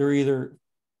 They're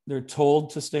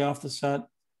told to stay off the set.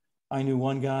 I knew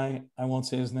one guy, I won't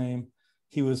say his name,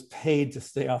 he was paid to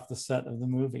stay off the set of the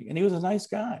movie. And he was a nice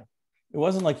guy. It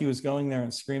wasn't like he was going there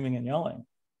and screaming and yelling.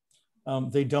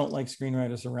 They don't like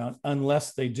screenwriters around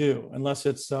unless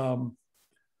it's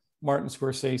Martin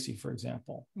Scorsese, for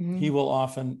example. He will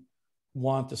often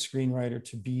want the screenwriter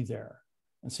to be there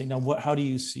and say, now, how do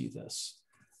you see this?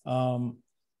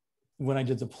 When I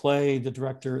did the play, the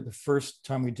director, the first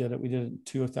time we did it in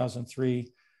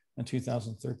 2003 and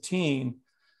 2013.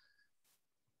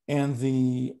 And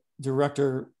the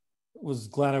director was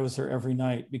glad I was there every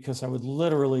night, because I would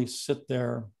literally sit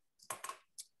there.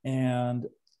 And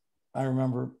I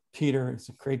remember Peter, he's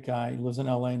a great guy. He lives in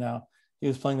LA now. He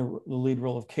was playing the lead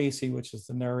role of Casey, which is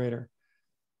the narrator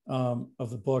of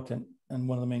the book and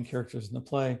one of the main characters in the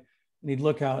play. And he'd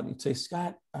look out and he'd say,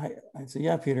 Scott, I'd say,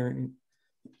 yeah, Peter. And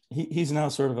he's now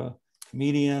sort of a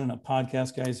comedian and a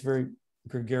podcast guy. He's a very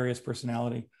gregarious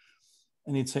personality.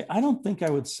 And he'd say, I don't think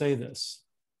I would say this.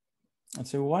 I'd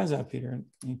say, well, why is that, Peter? And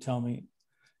he'd tell me.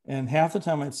 And half the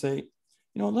time I'd say,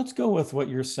 let's go with what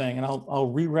you're saying, and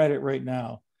I'll rewrite it right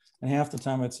now. And half the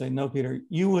time I'd say, no, Peter,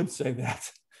 you would say that,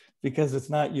 because it's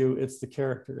not you, it's the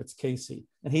character, it's Casey.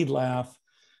 And he'd laugh.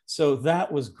 So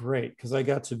that was great, because I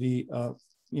got to be,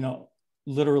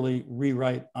 literally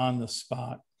rewrite on the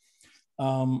spot.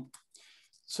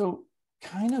 So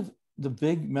kind of the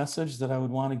big message that I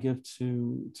would want to give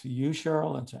to you,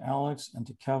 Cheryl, and to Alex and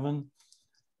to Kevin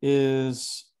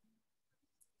is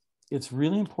it's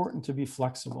really important to be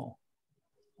flexible.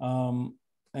 And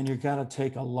you got to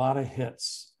take a lot of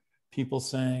hits. People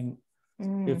saying,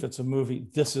 if it's a movie,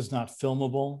 this is not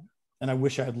filmable. And I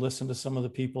wish I had listened to some of the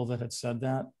people that had said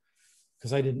that,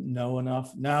 because I didn't know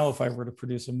enough. Now, if I were to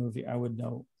produce a movie, I would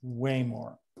know way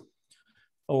more.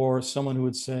 Or someone who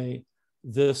would say,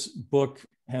 this book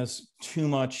has too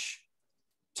much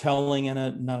telling in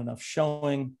it, not enough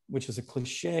showing, which is a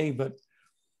cliche, but,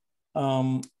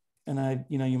 and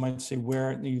you might say,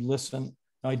 where you listen.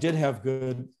 I did have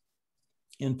good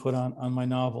input on my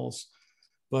novels,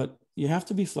 but you have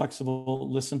to be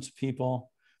flexible, listen to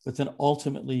people, but then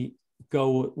ultimately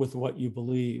go with what you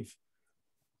believe.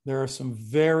 There are some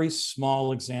very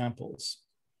small examples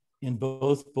in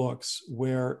both books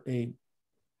where a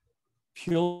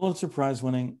Pulitzer Prize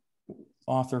winning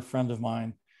author friend of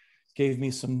mine gave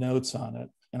me some notes on it,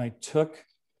 and I took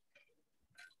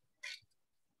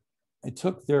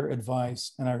their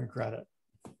advice, and I regret it,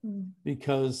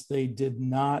 because they did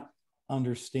not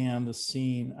understand the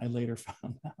scene I later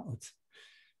found out.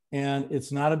 And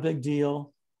it's not a big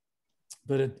deal,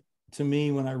 but to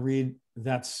me, when I read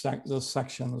those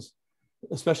sections,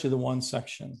 especially the one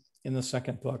section in the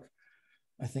second book,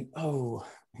 I think, oh,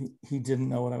 he didn't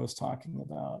know what I was talking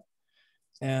about.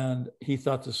 And he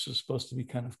thought this was supposed to be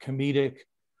kind of comedic.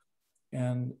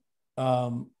 And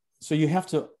so you have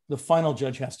to, the final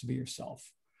judge has to be yourself.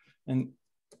 And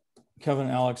Kevin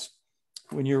and Alex,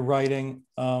 when you're writing,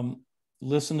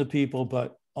 listen to people,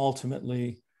 but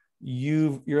ultimately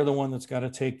you're the one that's got to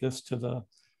take this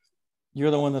you're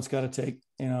the one that's got to take,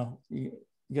 you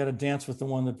got to dance with the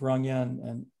one that brung you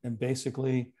in, and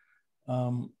basically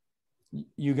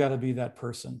you got to be that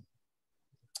person.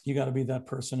 You got to be that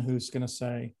person who's going to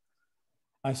say,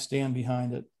 I stand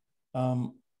behind it.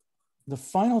 The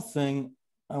final thing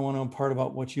I want to impart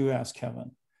about what you asked,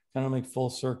 Kevin, kind of make full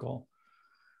circle,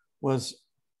 was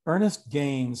Ernest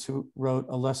Gaines, who wrote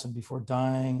A Lesson Before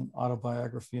Dying,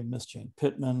 autobiography of Miss Jane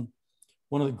Pittman,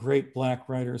 one of the great Black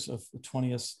writers of the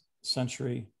 20th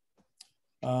century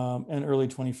and early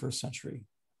 21st century,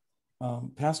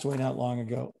 passed away not long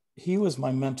ago. He was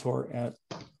my mentor at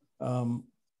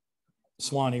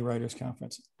Swanee Writers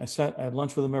Conference. I had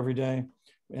lunch with him every day,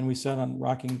 and we sat on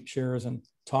rocking chairs and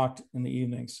talked in the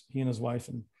evenings, he and his wife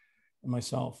and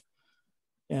myself.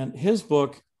 And his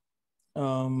book,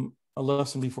 A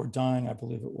Lesson Before Dying, I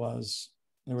believe it was,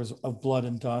 there was Of Blood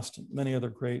and Dust, and many other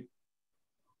great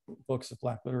books of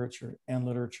Black literature and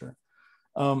literature.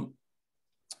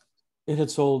 It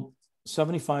had sold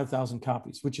 75,000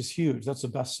 copies, which is huge. That's a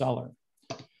bestseller.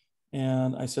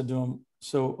 And I said to him,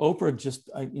 so Oprah just,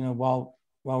 while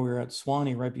we were at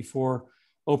Swanee, right before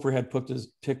Oprah had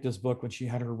picked his book when she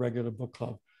had her regular book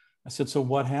club. I said, so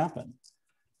what happened?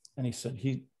 And he said,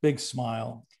 big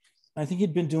smile. I think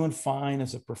he'd been doing fine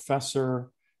as a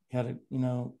professor. He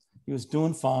was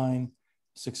doing fine,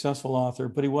 successful author,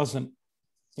 but he wasn't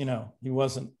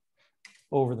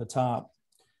over the top.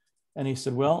 And he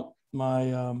said, well, they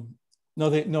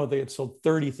had sold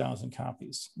 30,000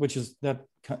 copies, which is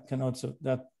denotes a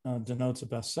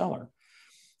bestseller.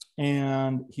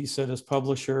 And he said his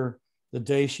publisher, the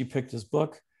day she picked his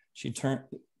book,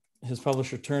 his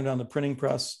publisher turned on the printing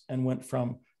press and went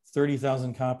from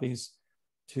 30,000 copies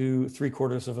to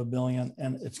 750,000,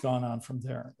 and it's gone on from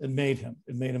there. It made him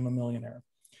a millionaire.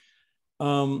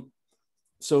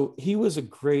 So he was a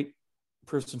great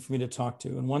person for me to talk to.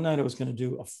 And one night I was going to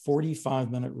do a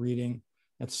 45-minute reading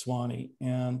at Swanee,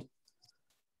 and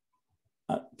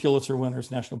Pulitzer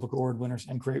winners, National Book Award winners,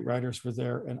 and great writers were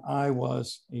there. And I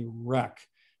was a wreck,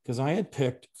 because I had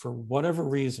picked, for whatever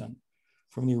reason,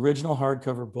 from the original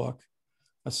hardcover book,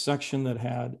 a section that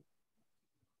had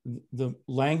the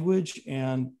language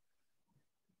and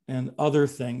other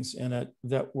things in it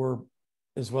that were,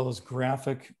 as well as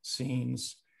graphic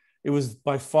scenes. It was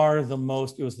by far the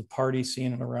most, it was the party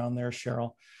scene and around there,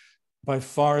 Cheryl, by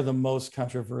far the most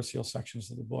controversial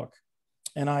sections of the book.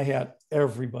 And I had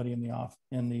everybody in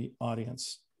the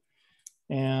audience.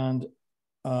 And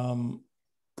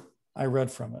I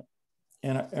read from it,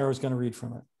 and I was going to read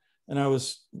from it. And I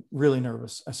was really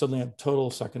nervous. I suddenly had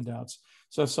total second doubts.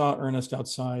 So I saw Ernest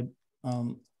outside.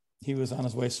 He was on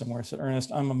his way somewhere. I said,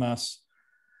 Ernest, I'm a mess.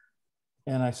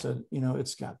 And I said, you know,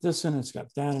 it's got this and it's got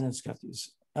that, and it's got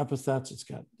these epithets. It's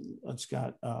got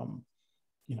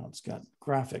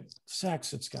graphic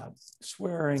sex. It's got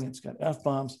swearing. It's got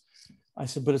F-bombs. I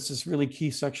said, but it's this really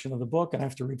key section of the book, and I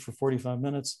have to read for 45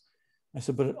 minutes. I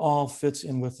said, but it all fits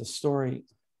in with the story.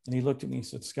 And he looked at me and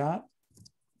said, Scott,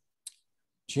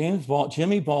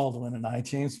 Jimmy Baldwin and I,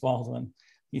 James Baldwin,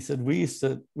 he said, we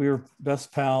were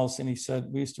best pals. And he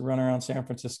said, we used to run around San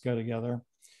Francisco together.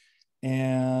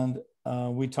 And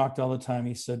we talked all the time.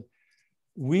 He said,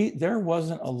 there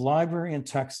wasn't a library in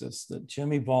Texas that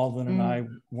Jimmy Baldwin and I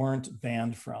weren't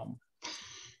banned from.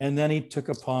 And then he took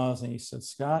a pause and he said,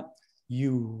 Scott,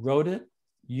 you wrote it,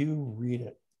 you read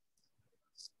it.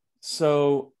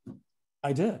 So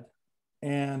I did.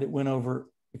 And it went over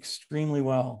extremely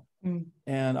well.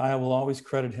 And I will always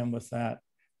credit him with that.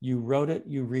 You wrote it,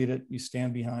 you read it, you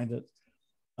stand behind it.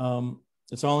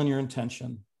 It's all in your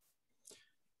intention.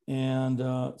 And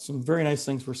some very nice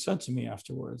things were said to me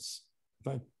afterwards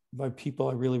by people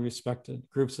I really respected,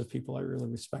 groups of people I really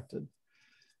respected.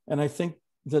 And I think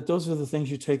that those are the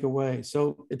things you take away.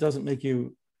 So it doesn't make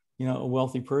you, a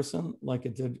wealthy person like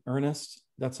it did Ernest.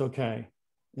 That's okay.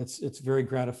 It's very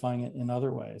gratifying in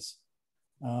other ways.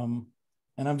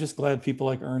 And I'm just glad people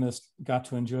like Ernest got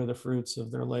to enjoy the fruits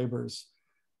of their labors,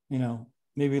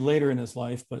 maybe later in his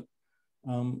life, but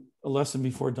a lesson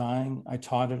before dying, I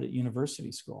taught it at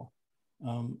university school,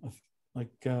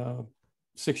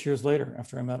 6 years later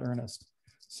after I met Ernest.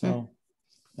 So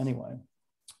anyway,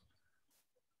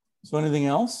 so anything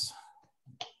else?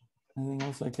 Anything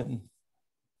else I can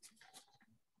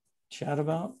chat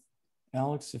about?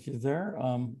 Alex, if you're there,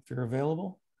 if you're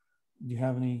available, do you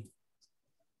have any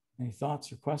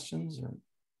thoughts or questions, or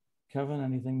Kevin,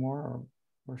 anything more,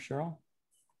 or Cheryl?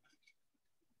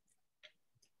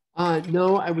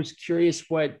 No, I was curious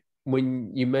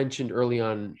when you mentioned early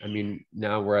on, I mean,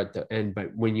 now we're at the end,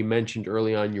 but when you mentioned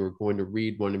early on you were going to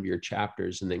read one of your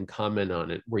chapters and then comment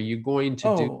on it, were you going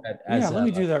to do that as let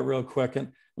me do that real quick.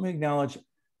 And let me acknowledge,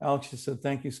 Alex just said,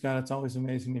 thank you, Scott. It's always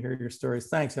amazing to hear your stories.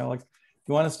 Thanks, Alex. If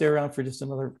you want to stay around for just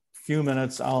another few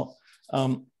minutes, I'll...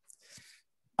 do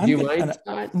you mind,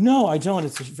 Scott? No, I don't.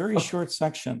 It's a very short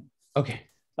section. Okay.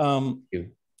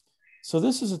 So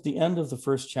this is at the end of the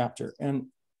first chapter. And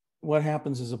what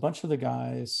happens is a bunch of the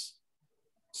guys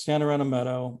stand around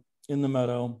in the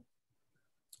meadow,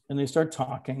 and they start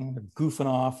talking. They're goofing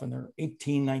off, and they're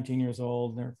 18, 19 years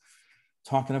old. They're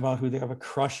talking about who they have a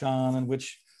crush on and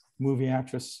which movie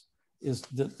actress is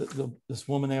this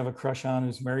woman they have a crush on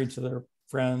who's married to their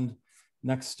friend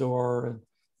next door.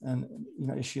 And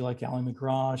is she like Ally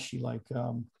McGraw? Is she like,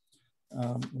 who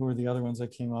were the other ones I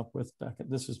came up with back?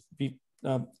 This was,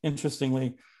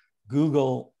 interestingly,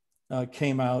 Google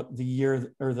came out the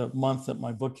year or the month that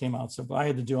my book came out. So I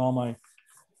had to do all my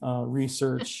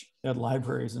research at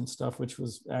libraries and stuff, which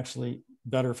was actually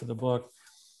better for the book.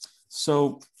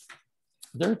 So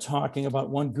they're talking about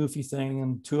one goofy thing,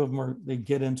 and two of them they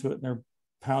get into it and they're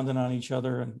pounding on each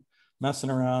other and messing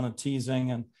around and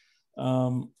teasing.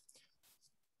 And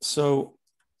so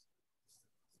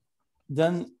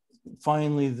then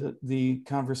finally the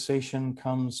conversation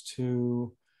comes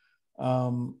to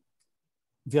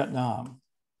Vietnam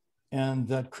and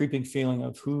that creeping feeling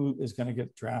of who is going to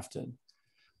get drafted,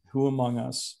 who among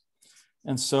us.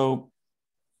 And so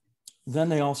then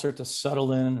they all start to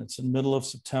settle in. It's in the middle of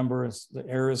September, as the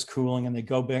air is cooling, and they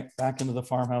go back into the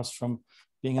farmhouse from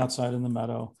being outside in the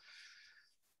meadow.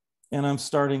 And I'm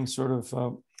starting sort of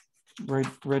right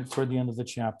toward the end of the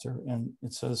chapter. And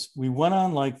it says, we went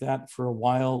on like that for a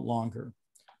while longer.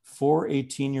 4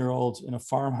 18-year-olds in a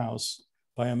farmhouse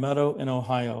by a meadow in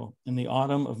Ohio in the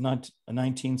autumn of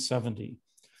 1970,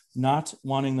 not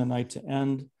wanting the night to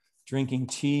end, drinking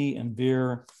tea and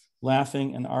beer,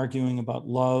 laughing and arguing about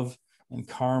love and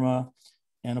karma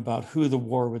and about who the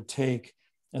war would take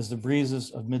as the breezes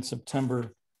of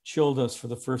mid-September chilled us for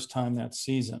the first time that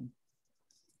season.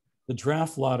 The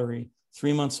draft lottery,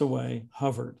 3 months away,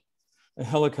 hovered, a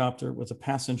helicopter with a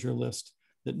passenger list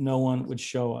that no one would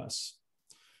show us.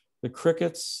 The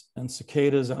crickets and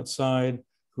cicadas outside,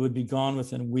 who would be gone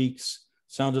within weeks,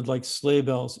 sounded like sleigh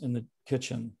bells in the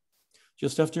kitchen.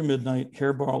 Just after midnight,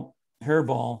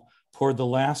 Hairball poured the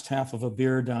last half of a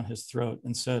beer down his throat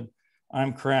and said,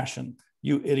 "I'm crashing.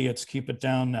 You idiots, keep it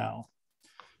down now."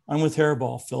 "I'm with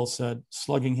Hairball," Phil said,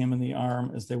 slugging him in the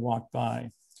arm as they walked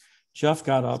by. Jeff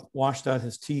got up, washed out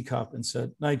his teacup, and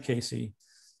said, "Night, Casey.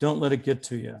 Don't let it get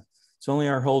to you. It's only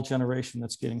our whole generation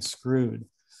that's getting screwed.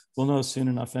 We'll know soon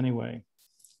enough anyway.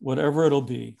 Whatever it'll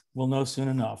be, we'll know soon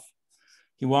enough."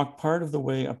 He walked part of the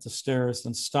way up the stairs,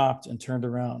 then stopped and turned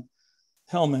around.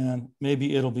 "Hell, man,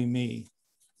 maybe it'll be me."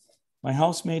 My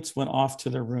housemates went off to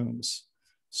their rooms.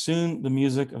 Soon the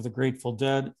music of the Grateful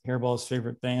Dead, Hairball's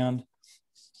favorite band,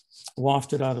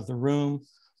 wafted out of the room,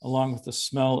 along with the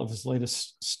smell of his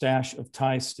latest stash of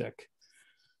Thai stick.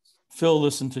 Phil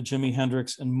listened to Jimi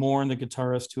Hendrix and mourned the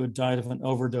guitarist who had died of an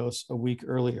overdose a week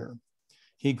earlier.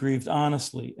 He grieved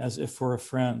honestly, as if for a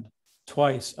friend.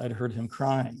 Twice I'd heard him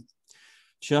crying.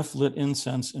 Jeff lit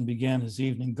incense and began his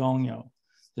evening gongyo,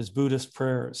 his Buddhist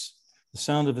prayers. The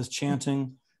sound of his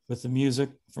chanting with the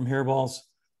music from Hairball's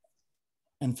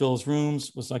and Phil's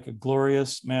rooms was like a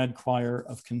glorious mad choir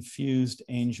of confused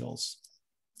angels.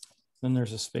 Then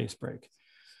there's a space break.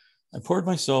 I poured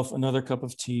myself another cup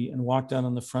of tea and walked out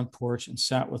on the front porch and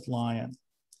sat with Lion.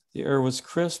 The air was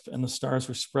crisp and the stars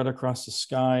were spread across the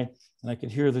sky, and I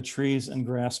could hear the trees and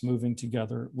grass moving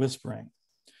together, whispering.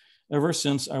 Ever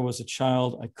since I was a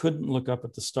child, I couldn't look up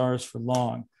at the stars for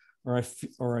long, or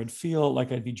I'd feel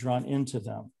like I'd be drawn into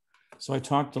them. So I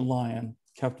talked to Lion,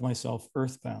 kept myself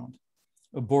earthbound.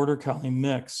 A border collie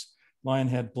mix, Lion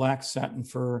had black satin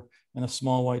fur and a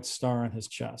small white star on his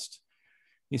chest.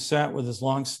 He sat with his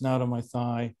long snout on my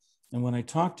thigh, and when I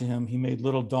talked to him, he made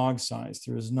little dog sighs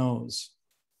through his nose.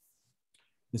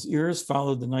 His ears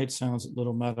followed the night sounds at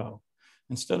Little Meadow.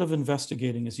 Instead of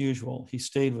investigating as usual, he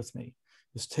stayed with me,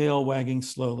 his tail wagging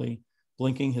slowly,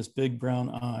 blinking his big brown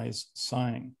eyes,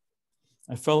 sighing.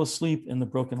 I fell asleep in the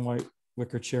broken white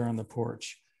wicker chair on the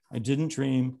porch. I didn't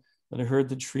dream, but I heard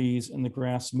the trees and the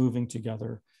grass moving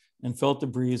together and felt the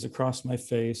breeze across my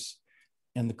face,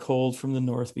 and the cold from the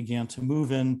north began to move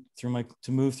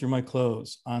through my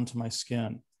clothes, onto my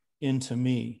skin, into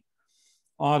me.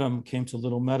 Autumn came to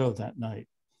Little Meadow that night.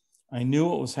 I knew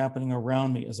what was happening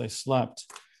around me as I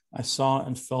slept. I saw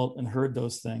and felt and heard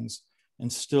those things,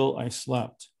 and still I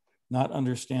slept, not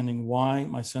understanding why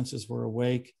my senses were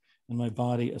awake and my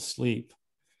body asleep.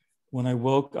 When I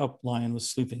woke up, Lion was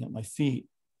sleeping at my feet.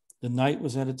 The night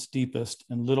was at its deepest,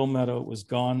 and Little Meadow was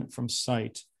gone from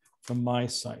sight, from my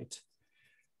sight.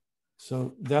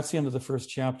 So that's the end of the first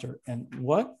chapter. And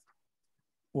what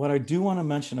I do want to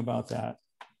mention about that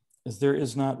is there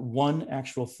is not one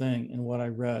actual thing in what I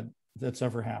read that's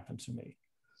ever happened to me.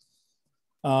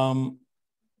 And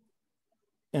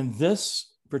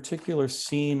this particular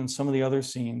scene and some of the other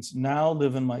scenes now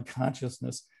live in my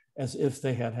consciousness as if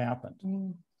they had happened.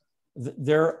 Mm.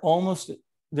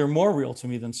 They're more real to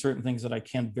me than certain things that I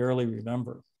can barely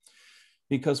remember.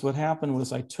 Because what happened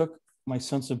was I took my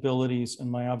sensibilities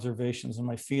and my observations and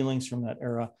my feelings from that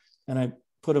era, and I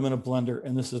put them in a blender,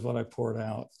 and this is what I poured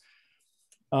out.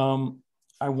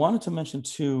 I wanted to mention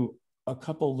too, a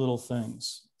couple little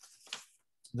things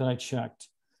that I checked.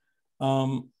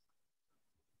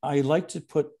 I like to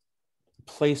put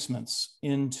placements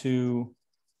into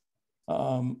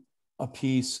a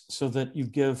piece so that you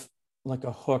give like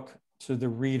a hook to the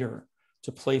reader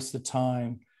to place the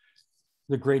time.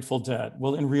 The Grateful Dead.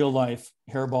 Well, in real life,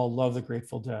 Hairball loved the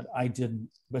Grateful Dead. I didn't,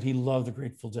 but he loved the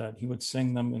Grateful Dead. He would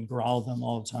sing them and growl them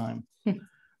all the time.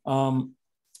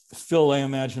 Phil, I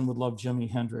imagine, would love Jimi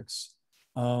Hendrix.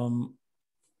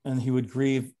 And he would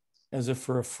grieve as if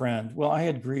for a friend. Well, I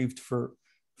had grieved for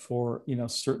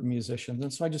certain musicians.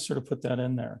 And so I just sort of put that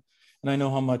in there. And I know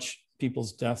how much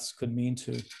people's deaths could mean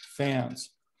to fans.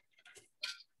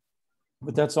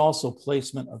 But that's also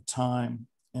placement of time.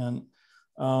 And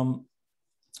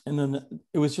then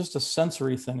it was just a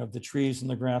sensory thing of the trees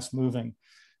and the grass moving.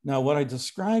 Now, what I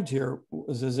described here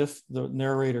was as if the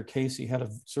narrator, Casey, had a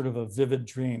sort of a vivid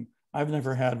dream. I've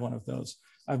never had one of those.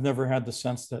 I've never had the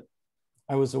sense that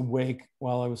I was awake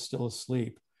while I was still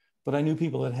asleep, but I knew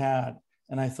people that had,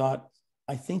 and I thought,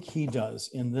 I think he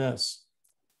does in this.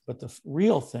 But the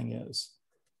real thing is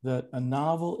that a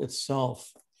novel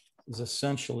itself is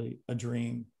essentially a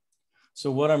dream.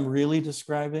 So what I'm really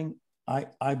describing,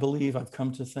 I believe, I've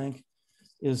come to think,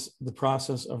 is the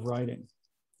process of writing.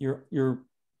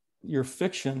 Your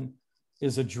fiction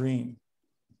is a dream,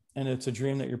 and it's a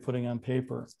dream that you're putting on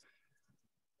paper.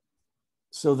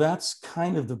 So that's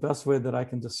kind of the best way that I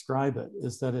can describe it,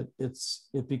 is that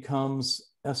it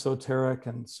becomes esoteric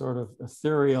and sort of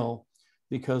ethereal,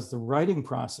 because the writing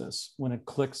process, when it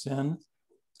clicks in,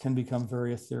 can become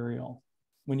very ethereal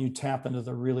when you tap into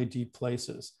the really deep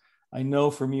places. I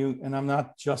know from you, and I'm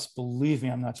not just, believe me,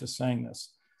 I'm not just saying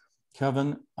this.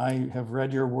 Kevin, I have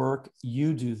read your work.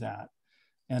 You do that.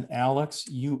 And Alex,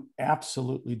 you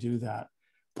absolutely do that.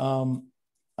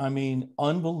 I mean,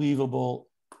 unbelievable,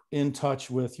 in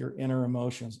touch with your inner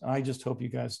emotions. I just hope you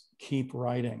guys keep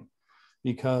writing,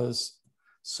 because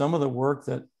some of the work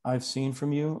that I've seen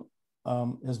from you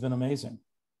has been amazing.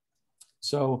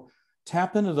 So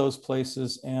tap into those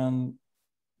places and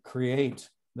create.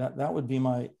 That would be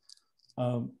my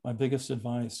biggest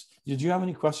advice. Did you have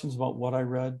any questions about what I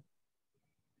read?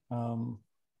 And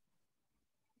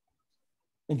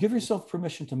give yourself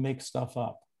permission to make stuff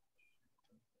up.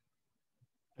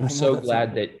 I'm so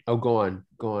glad that, oh, go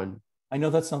on. I know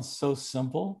that sounds so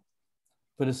simple,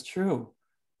 but it's true.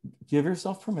 Give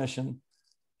yourself permission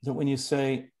that when you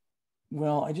say,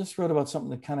 well, I just wrote about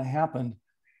something that kind of happened,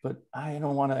 but I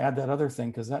don't want to add that other thing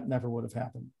because that never would have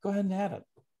happened. Go ahead and add it.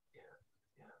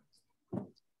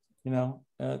 You know,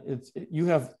 you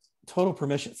have total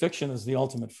permission. Fiction is the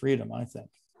ultimate freedom, I think.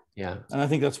 Yeah. And I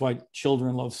think that's why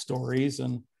children love stories,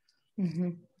 and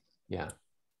yeah,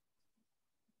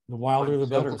 the wilder the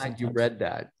better. I'm so glad you read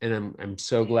that, and I'm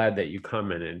so glad that you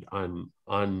commented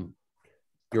on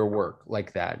your work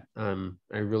like that.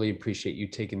 I really appreciate you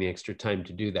taking the extra time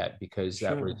to do that, because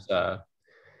that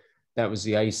was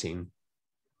the icing.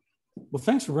 Well,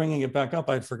 thanks for bringing it back up.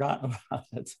 I'd forgotten about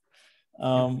it.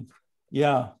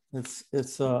 Yeah,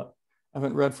 it's I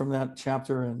haven't read from that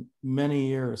chapter in many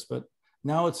years, but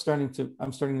now I'm starting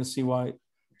to see why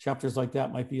chapters like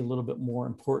that might be a little bit more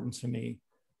important to me,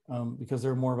 because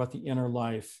they're more about the inner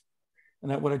life. And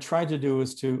that what I tried to do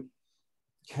is to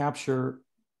capture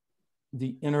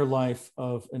the inner life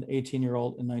of an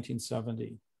 18-year-old in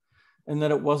 1970. And that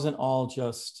it wasn't all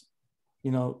just,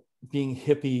 you know, being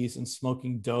hippies and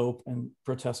smoking dope and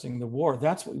protesting the war.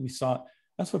 That's what we saw.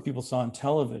 That's what people saw on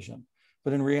television.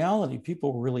 But in reality,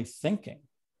 people were really thinking,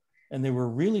 and they were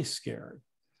really scared.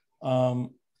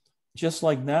 Just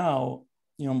like now,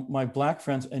 you know, my Black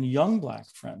friends and young Black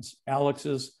friends,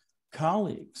 Alex's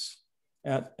colleagues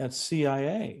at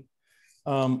CIA,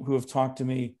 who have talked to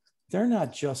me, they're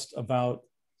not just about,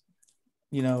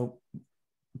 you know,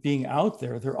 being out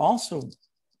there. They're also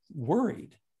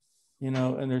worried, you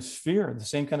know, and there's fear, the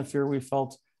same kind of fear we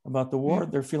felt about the war.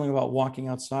 They're feeling about walking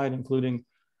outside, including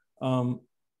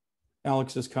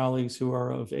Alex's colleagues who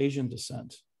are of Asian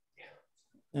descent.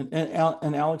 And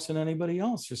Alex and anybody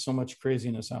else. There's so much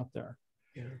craziness out there.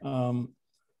 Yeah.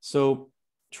 So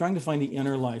trying to find the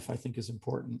inner life, I think, is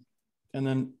important. And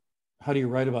then how do you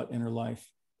write about inner life?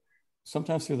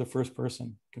 Sometimes through the first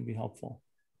person can be helpful.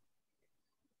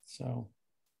 So.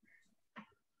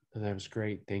 That was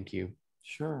great. Thank you.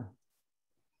 Sure.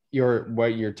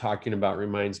 What you're talking about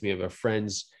reminds me of a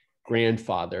friend's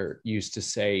grandfather used to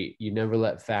say, "You never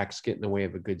let facts get in the way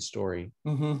of a good story."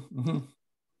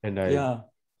 And I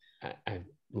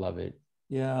love it.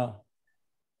 Yeah.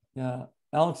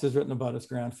 Alex has written about his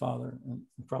grandfather, and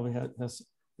probably has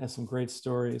some great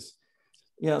stories.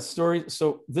 Yeah, stories.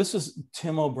 So this is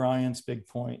Tim O'Brien's big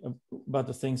point about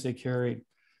the things they carried.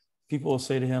 People will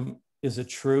say to him, "Is it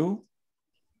true?"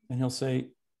 And he'll say,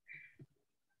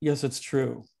 "Yes, it's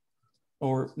true,"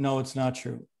 or "No, it's not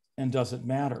true." And does it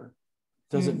matter?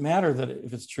 Does it matter that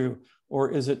if it's true,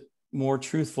 or is it more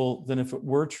truthful than if it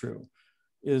were true?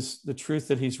 Is the truth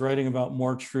that he's writing about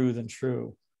more true than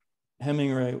true?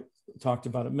 Hemingway talked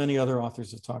about it. Many other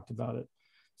authors have talked about it.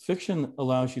 Fiction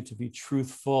allows you to be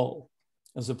truthful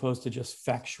as opposed to just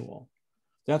factual.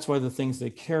 That's why the things they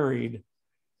carried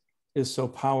is so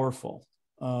powerful.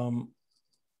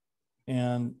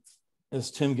 And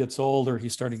as Tim gets older,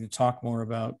 he's starting to talk more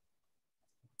about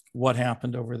what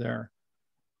happened over there.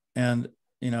 And,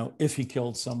 you know, if he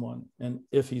killed someone and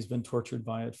if he's been tortured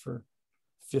by it for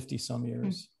 50 some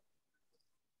years.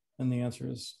 And the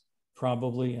answer is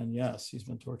probably, and yes, he's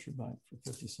been tortured by it for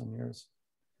 50 some years.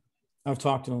 I've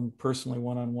talked to him personally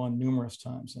one-on-one numerous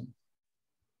times. And,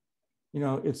 you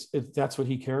know, that's what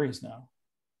he carries now,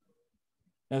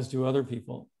 as do other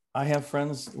people. I have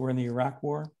friends who were in the Iraq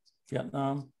War,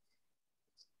 Vietnam,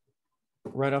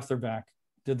 right off their back,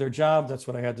 did their job. That's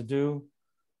what I had to do.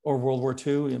 Or World War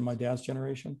II in my dad's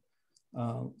generation,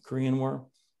 Korean War.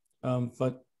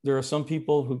 But there are some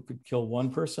people who could kill one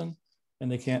person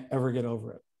and they can't ever get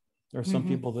over it. There are some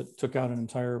people that took out an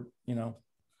entire,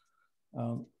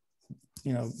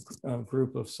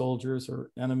 group of soldiers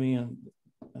or enemy,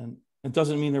 and it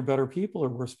doesn't mean they're better people or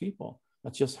worse people.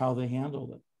 That's just how they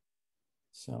handled it.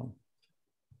 So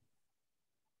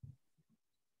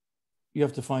you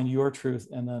have to find your truth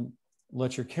and then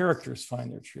let your characters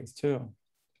find their truth too.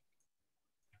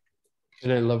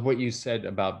 And I love what you said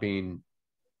about being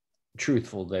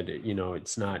truthful, that it,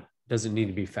 it's not, doesn't need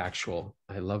to be factual.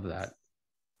 I love that.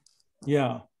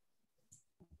 Yeah.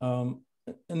 And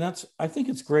I think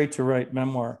it's great to write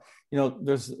memoir.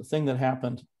 There's a thing that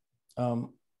happened,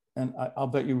 and I'll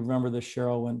bet you remember this,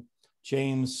 Cheryl, when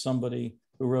James, somebody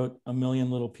who wrote A Million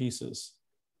Little Pieces,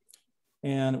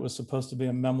 and it was supposed to be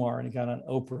a memoir, and he got on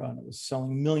Oprah, and it was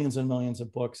selling millions and millions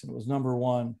of books, and it was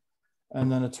 #1.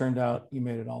 And then it turned out he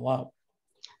made it all up.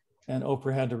 And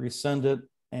Oprah had to resend it,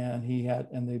 and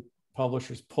the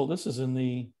publishers pulled, this is in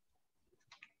the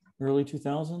early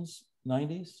 2000s,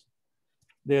 90s.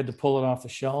 They had to pull it off the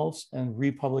shelves and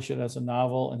republish it as a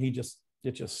novel, and it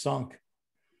just sunk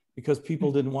because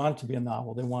people didn't want it to be a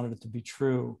novel. They wanted it to be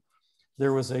true.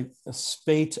 There was a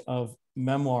spate of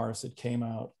memoirs that came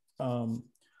out.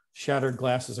 Shattered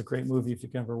Glass is a great movie if you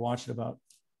can ever watch it, about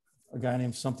a guy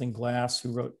named something Glass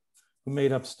who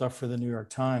made up stuff for the New York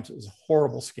Times. It was a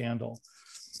horrible scandal.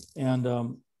 And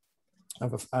I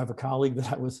have a colleague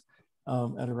that I was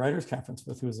at a writer's conference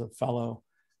with, who was a fellow,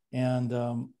 and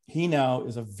he now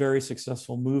is a very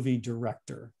successful movie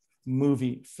director,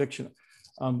 movie fiction.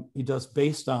 He does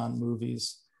based on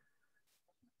movies,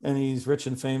 and he's rich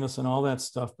and famous and all that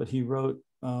stuff, but he wrote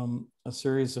a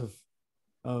series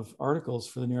of articles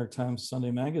for the New York Times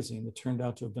Sunday magazine that turned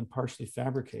out to have been partially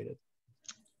fabricated.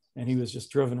 And he was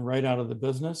just driven right out of the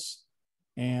business.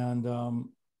 And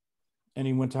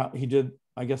he did,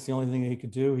 I guess the only thing that he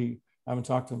could do, I haven't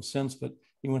talked to him since, but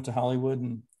he went to Hollywood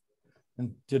and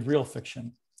did real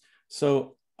fiction.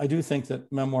 So I do think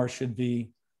that memoir should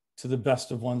be to the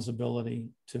best of one's ability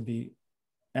to be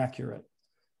accurate.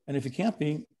 And if it can't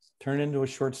be, turn it into a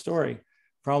short story.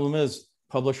 Problem is,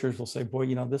 publishers will say,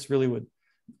 boy, this really would,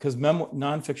 because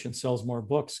nonfiction sells more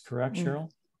books, correct, Cheryl?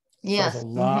 Yes, sells a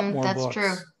lot more that's books.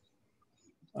 true.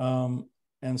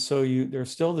 And so there's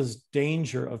still this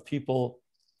danger of people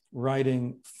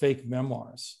writing fake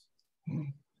memoirs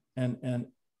and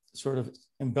sort of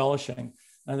embellishing.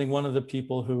 I think one of the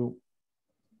people who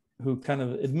kind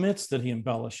of admits that he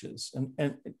embellishes,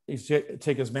 and if you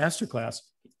take his masterclass,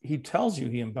 he tells you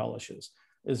he embellishes,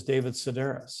 is David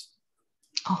Sedaris.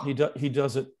 Oh. He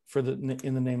does it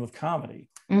in the name of comedy.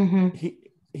 Mm-hmm.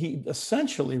 He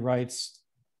essentially writes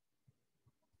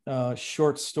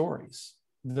short stories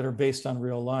that are based on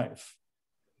real life.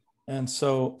 And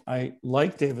so I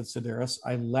like David Sedaris.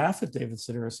 I laugh at David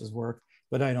Sedaris's work,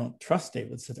 but I don't trust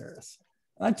David Sedaris.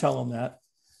 I tell him that,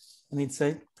 and he'd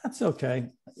say, that's okay.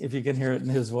 If you can hear it in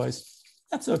his voice,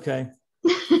 that's okay.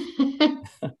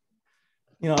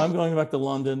 I'm going back to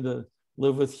London to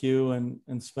live with Hugh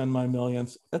and spend my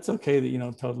millions. That's okay that you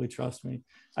don't totally trust me.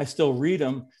 I still read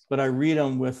them, but I read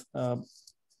them with a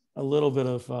little bit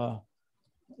of,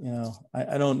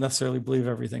 I don't necessarily believe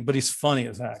everything, but he's funny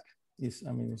as heck.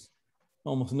 There's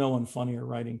almost no one funnier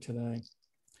writing today.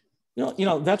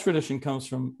 That tradition comes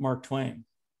from Mark Twain.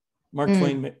 Mark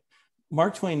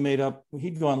Twain made up,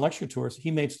 he'd go on lecture tours.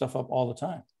 He made stuff up all the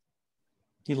time.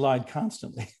 He lied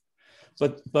constantly,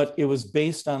 but it was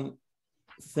based on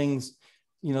things,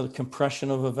 the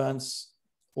compression of events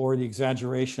or the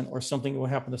exaggeration or something that would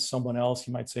happen to someone else.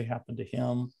 You might say happened to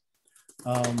him.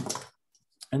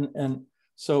 And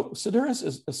so Sedaris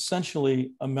is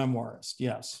essentially a memoirist.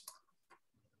 Yes.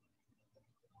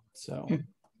 So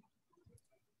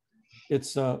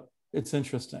it's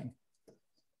interesting,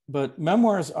 but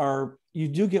memoirs you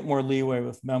do get more leeway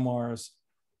with memoirs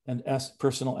and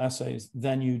personal essays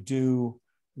than you do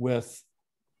with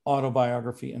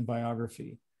autobiography and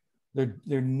biography.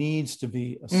 There needs to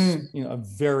be a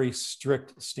very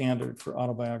strict standard for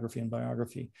autobiography and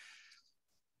biography.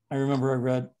 I remember I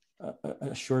read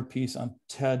a short piece on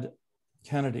Ted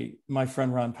Kennedy. My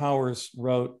friend Ron Powers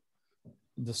wrote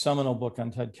the seminal book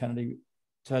on Ted Kennedy.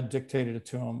 Ted dictated it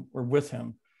to him or with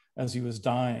him as he was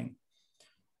dying,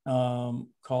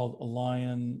 called A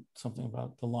Lion, something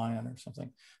about the lion or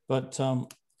something. But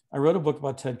I wrote a book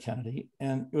about Ted Kennedy,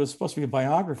 and it was supposed to be a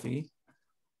biography.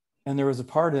 And there was a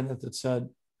part in it that said,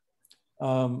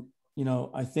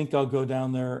 I think I'll go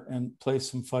down there and play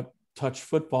some touch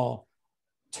football,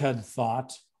 Ted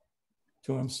thought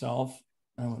to himself.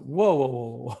 And I went,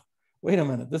 whoa, wait a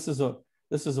minute. This is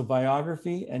a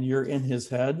biography and you're in his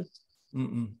head.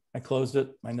 I closed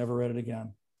it. I never read it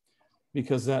again,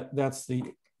 because that's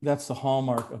the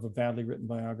hallmark of a badly written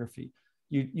biography.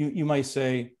 You might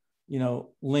say,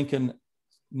 Lincoln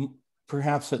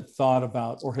perhaps had thought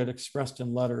about or had expressed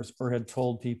in letters or had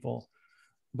told people,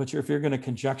 but if you're going to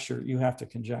conjecture, you have to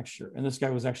conjecture. And this guy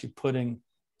was actually putting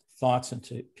thoughts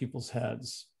into people's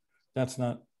heads. That's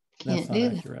not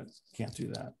accurate. Can't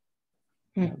do that.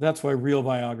 That's why real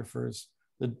biographers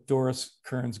the Doris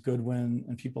Kearns Goodwin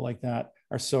and people like that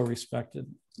are so respected.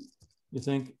 You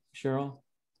think, Cheryl?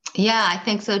 Yeah, I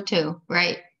think so too.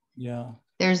 Right. Yeah.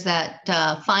 There's that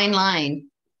fine line.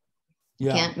 You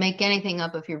Yeah. can't make anything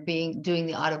up if you're doing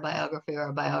the autobiography or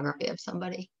a biography of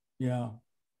somebody. Yeah.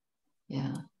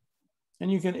 Yeah.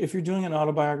 And you can, if you're doing an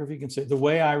autobiography, you can say the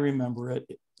way I remember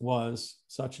it was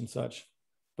such and such,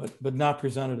 but not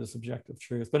presented as objective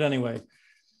truth. But anyway,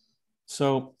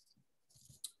 so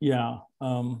yeah.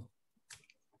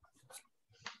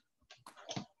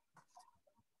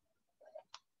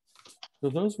 So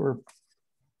those were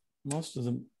most of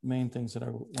the main things that I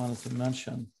wanted to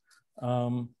mention.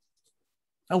 And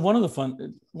one last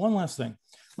thing.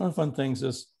 One of the fun things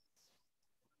is,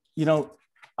 you know,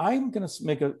 I'm going to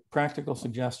make a practical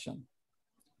suggestion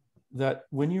that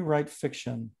when you write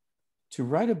fiction, to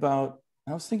write about,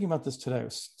 I was thinking about this today. I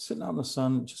was sitting out in the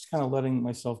sun, just kind of letting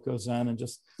myself go zen and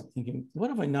just thinking, what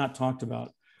have I not talked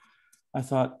about? I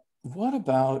thought, what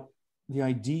about the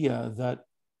idea that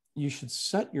you should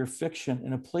set your fiction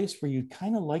in a place where you'd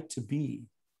kind of like to be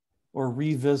or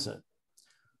revisit?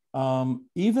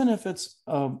 Even if it's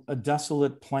a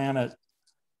desolate planet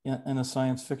in a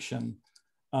science fiction,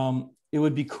 it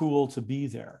would be cool to be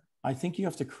there. I think you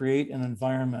have to create an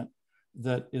environment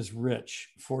that is rich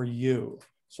for you.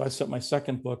 So I set my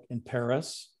second book in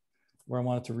Paris, where I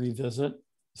wanted to revisit,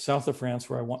 south of France,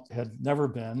 where I had never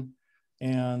been,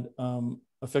 and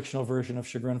a fictional version of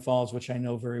Chagrin Falls, which I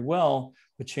know very well,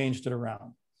 but changed it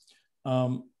around.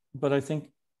 But I think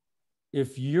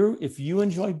if you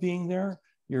enjoy being there,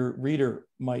 your reader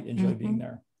might enjoy being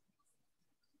there.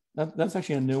 That's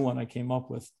actually a new one I came up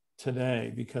with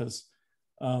today, because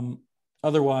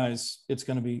otherwise it's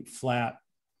going to be flat.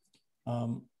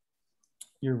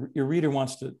 Your reader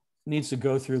needs to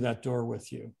go through that door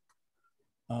with you,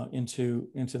 into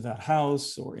that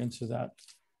house, or into that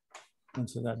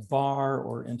bar,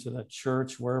 or into that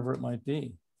church, wherever it might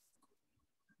be.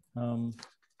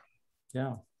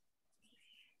 Yeah.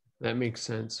 That makes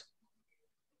sense.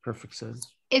 Perfect sense.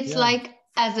 It's like,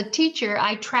 as a teacher,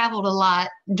 I traveled a lot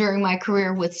during my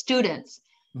career with students.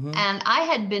 Mm-hmm. And I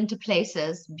had been to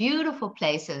places, beautiful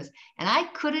places, and I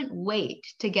couldn't wait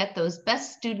to get those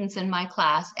best students in my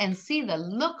class and see the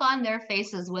look on their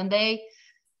faces when they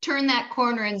turn that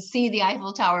corner and see the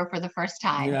Eiffel Tower for the first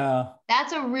time. Yeah.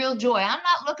 That's a real joy. I'm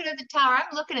not looking at the tower.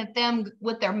 I'm looking at them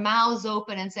with their mouths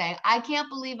open and saying, I can't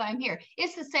believe I'm here.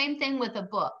 It's the same thing with a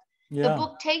book. Yeah. The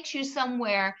book takes you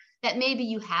somewhere that maybe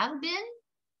you have been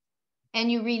and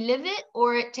you relive it,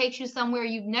 or it takes you somewhere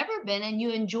you've never been and you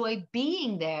enjoy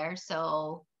being there.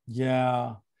 So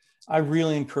yeah, I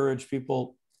really encourage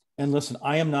people, and listen,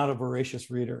 I am not a voracious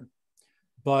reader,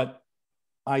 but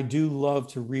I do love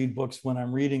to read books when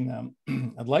I'm reading them.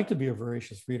 I'd like to be a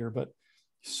voracious reader, but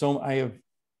I have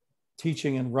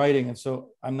teaching and writing, and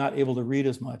so I'm not able to read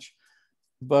as much,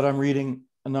 but I'm reading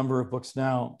a number of books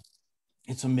now.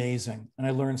 It's amazing. And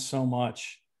I learned so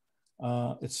much.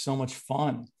 It's so much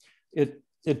fun. It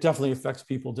definitely affects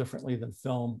people differently than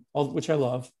film, which I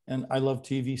love. And I love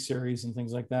TV series and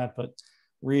things like that, but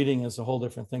reading is a whole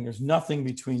different thing. There's nothing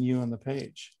between you and the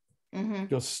page. Mm-hmm. It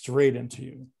goes straight into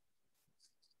you.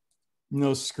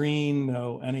 No screen,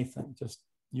 no anything, just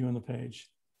you and the page.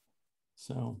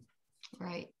 So.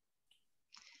 Right.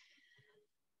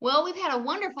 Well, we've had a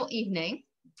wonderful evening.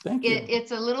 Thank you.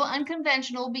 It's a little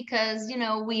unconventional because, you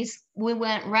know, we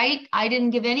went right. I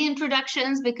didn't give any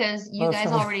introductions because you guys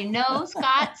already know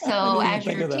Scott. So as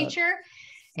your teacher,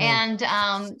 yeah.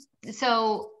 And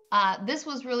so this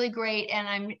was really great.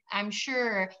 And I'm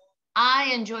sure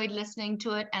I enjoyed listening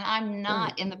to it. And I'm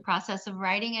not in the process of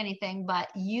writing anything, but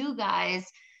you guys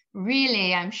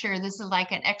really, I'm sure this is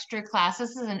like an extra class.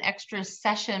 This is an extra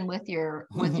session with your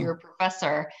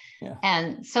professor, yeah.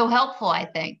 And so helpful, I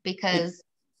think, because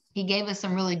he gave us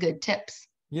some really good tips.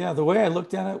 Yeah, the way I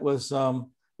looked at it was the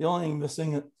only thing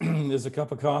missing is a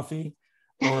cup of coffee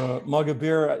or a mug of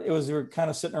beer. We were kind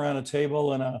of sitting around a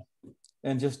table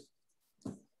and just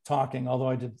talking, although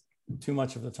I did too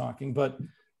much of the talking. But,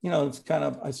 you know, it's kind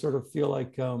of, I sort of feel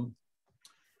like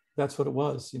that's what it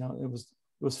was. You know, it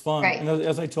was fun. Right. And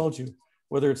as I told you,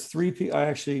 whether it's 3 people, I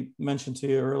actually mentioned to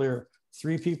you earlier,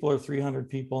 3 people or 300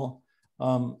 people,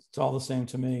 it's all the same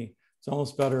to me. It's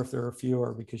almost better if there are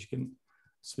fewer because you can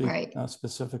speak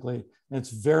specifically. And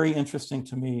it's very interesting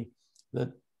to me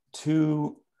that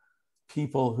 2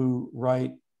 people who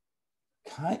write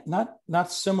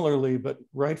not similarly, but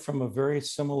write from a very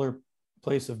similar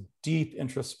place of deep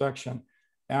introspection,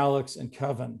 Alex and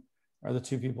Kevin are the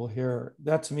 2 people here.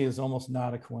 That to me is almost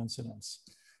not a coincidence,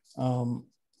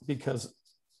 because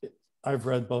I've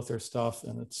read both their stuff,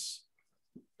 and it's,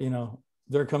 you know,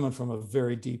 they're coming from a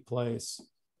very deep place.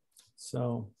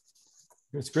 So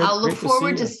it's great. I'll look great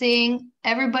forward to to seeing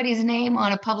everybody's name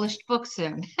on a published book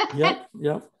soon. Yep.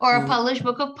 Or a published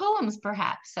book of poems,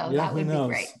 perhaps. So yeah, that would be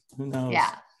great. Who knows?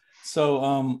 Yeah.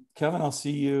 So Kevin, I'll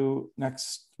see you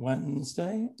next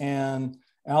Wednesday. And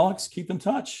Alex, keep in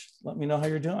touch. Let me know how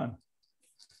you're doing.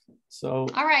 So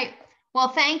all right. Well,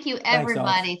 thank you,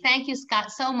 everybody. Thanks, thank you,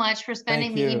 Scott, so much for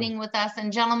spending the evening with us.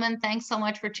 And gentlemen, thanks so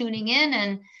much for tuning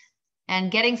in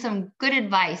and getting some good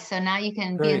advice. So now you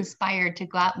can be inspired to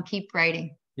go out and keep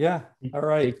writing. Yeah. All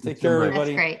right. Take care,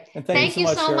 everybody. That's great. And thank you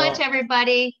so much,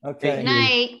 everybody. Okay. Good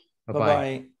night.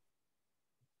 Bye-bye.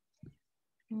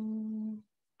 Bye-bye.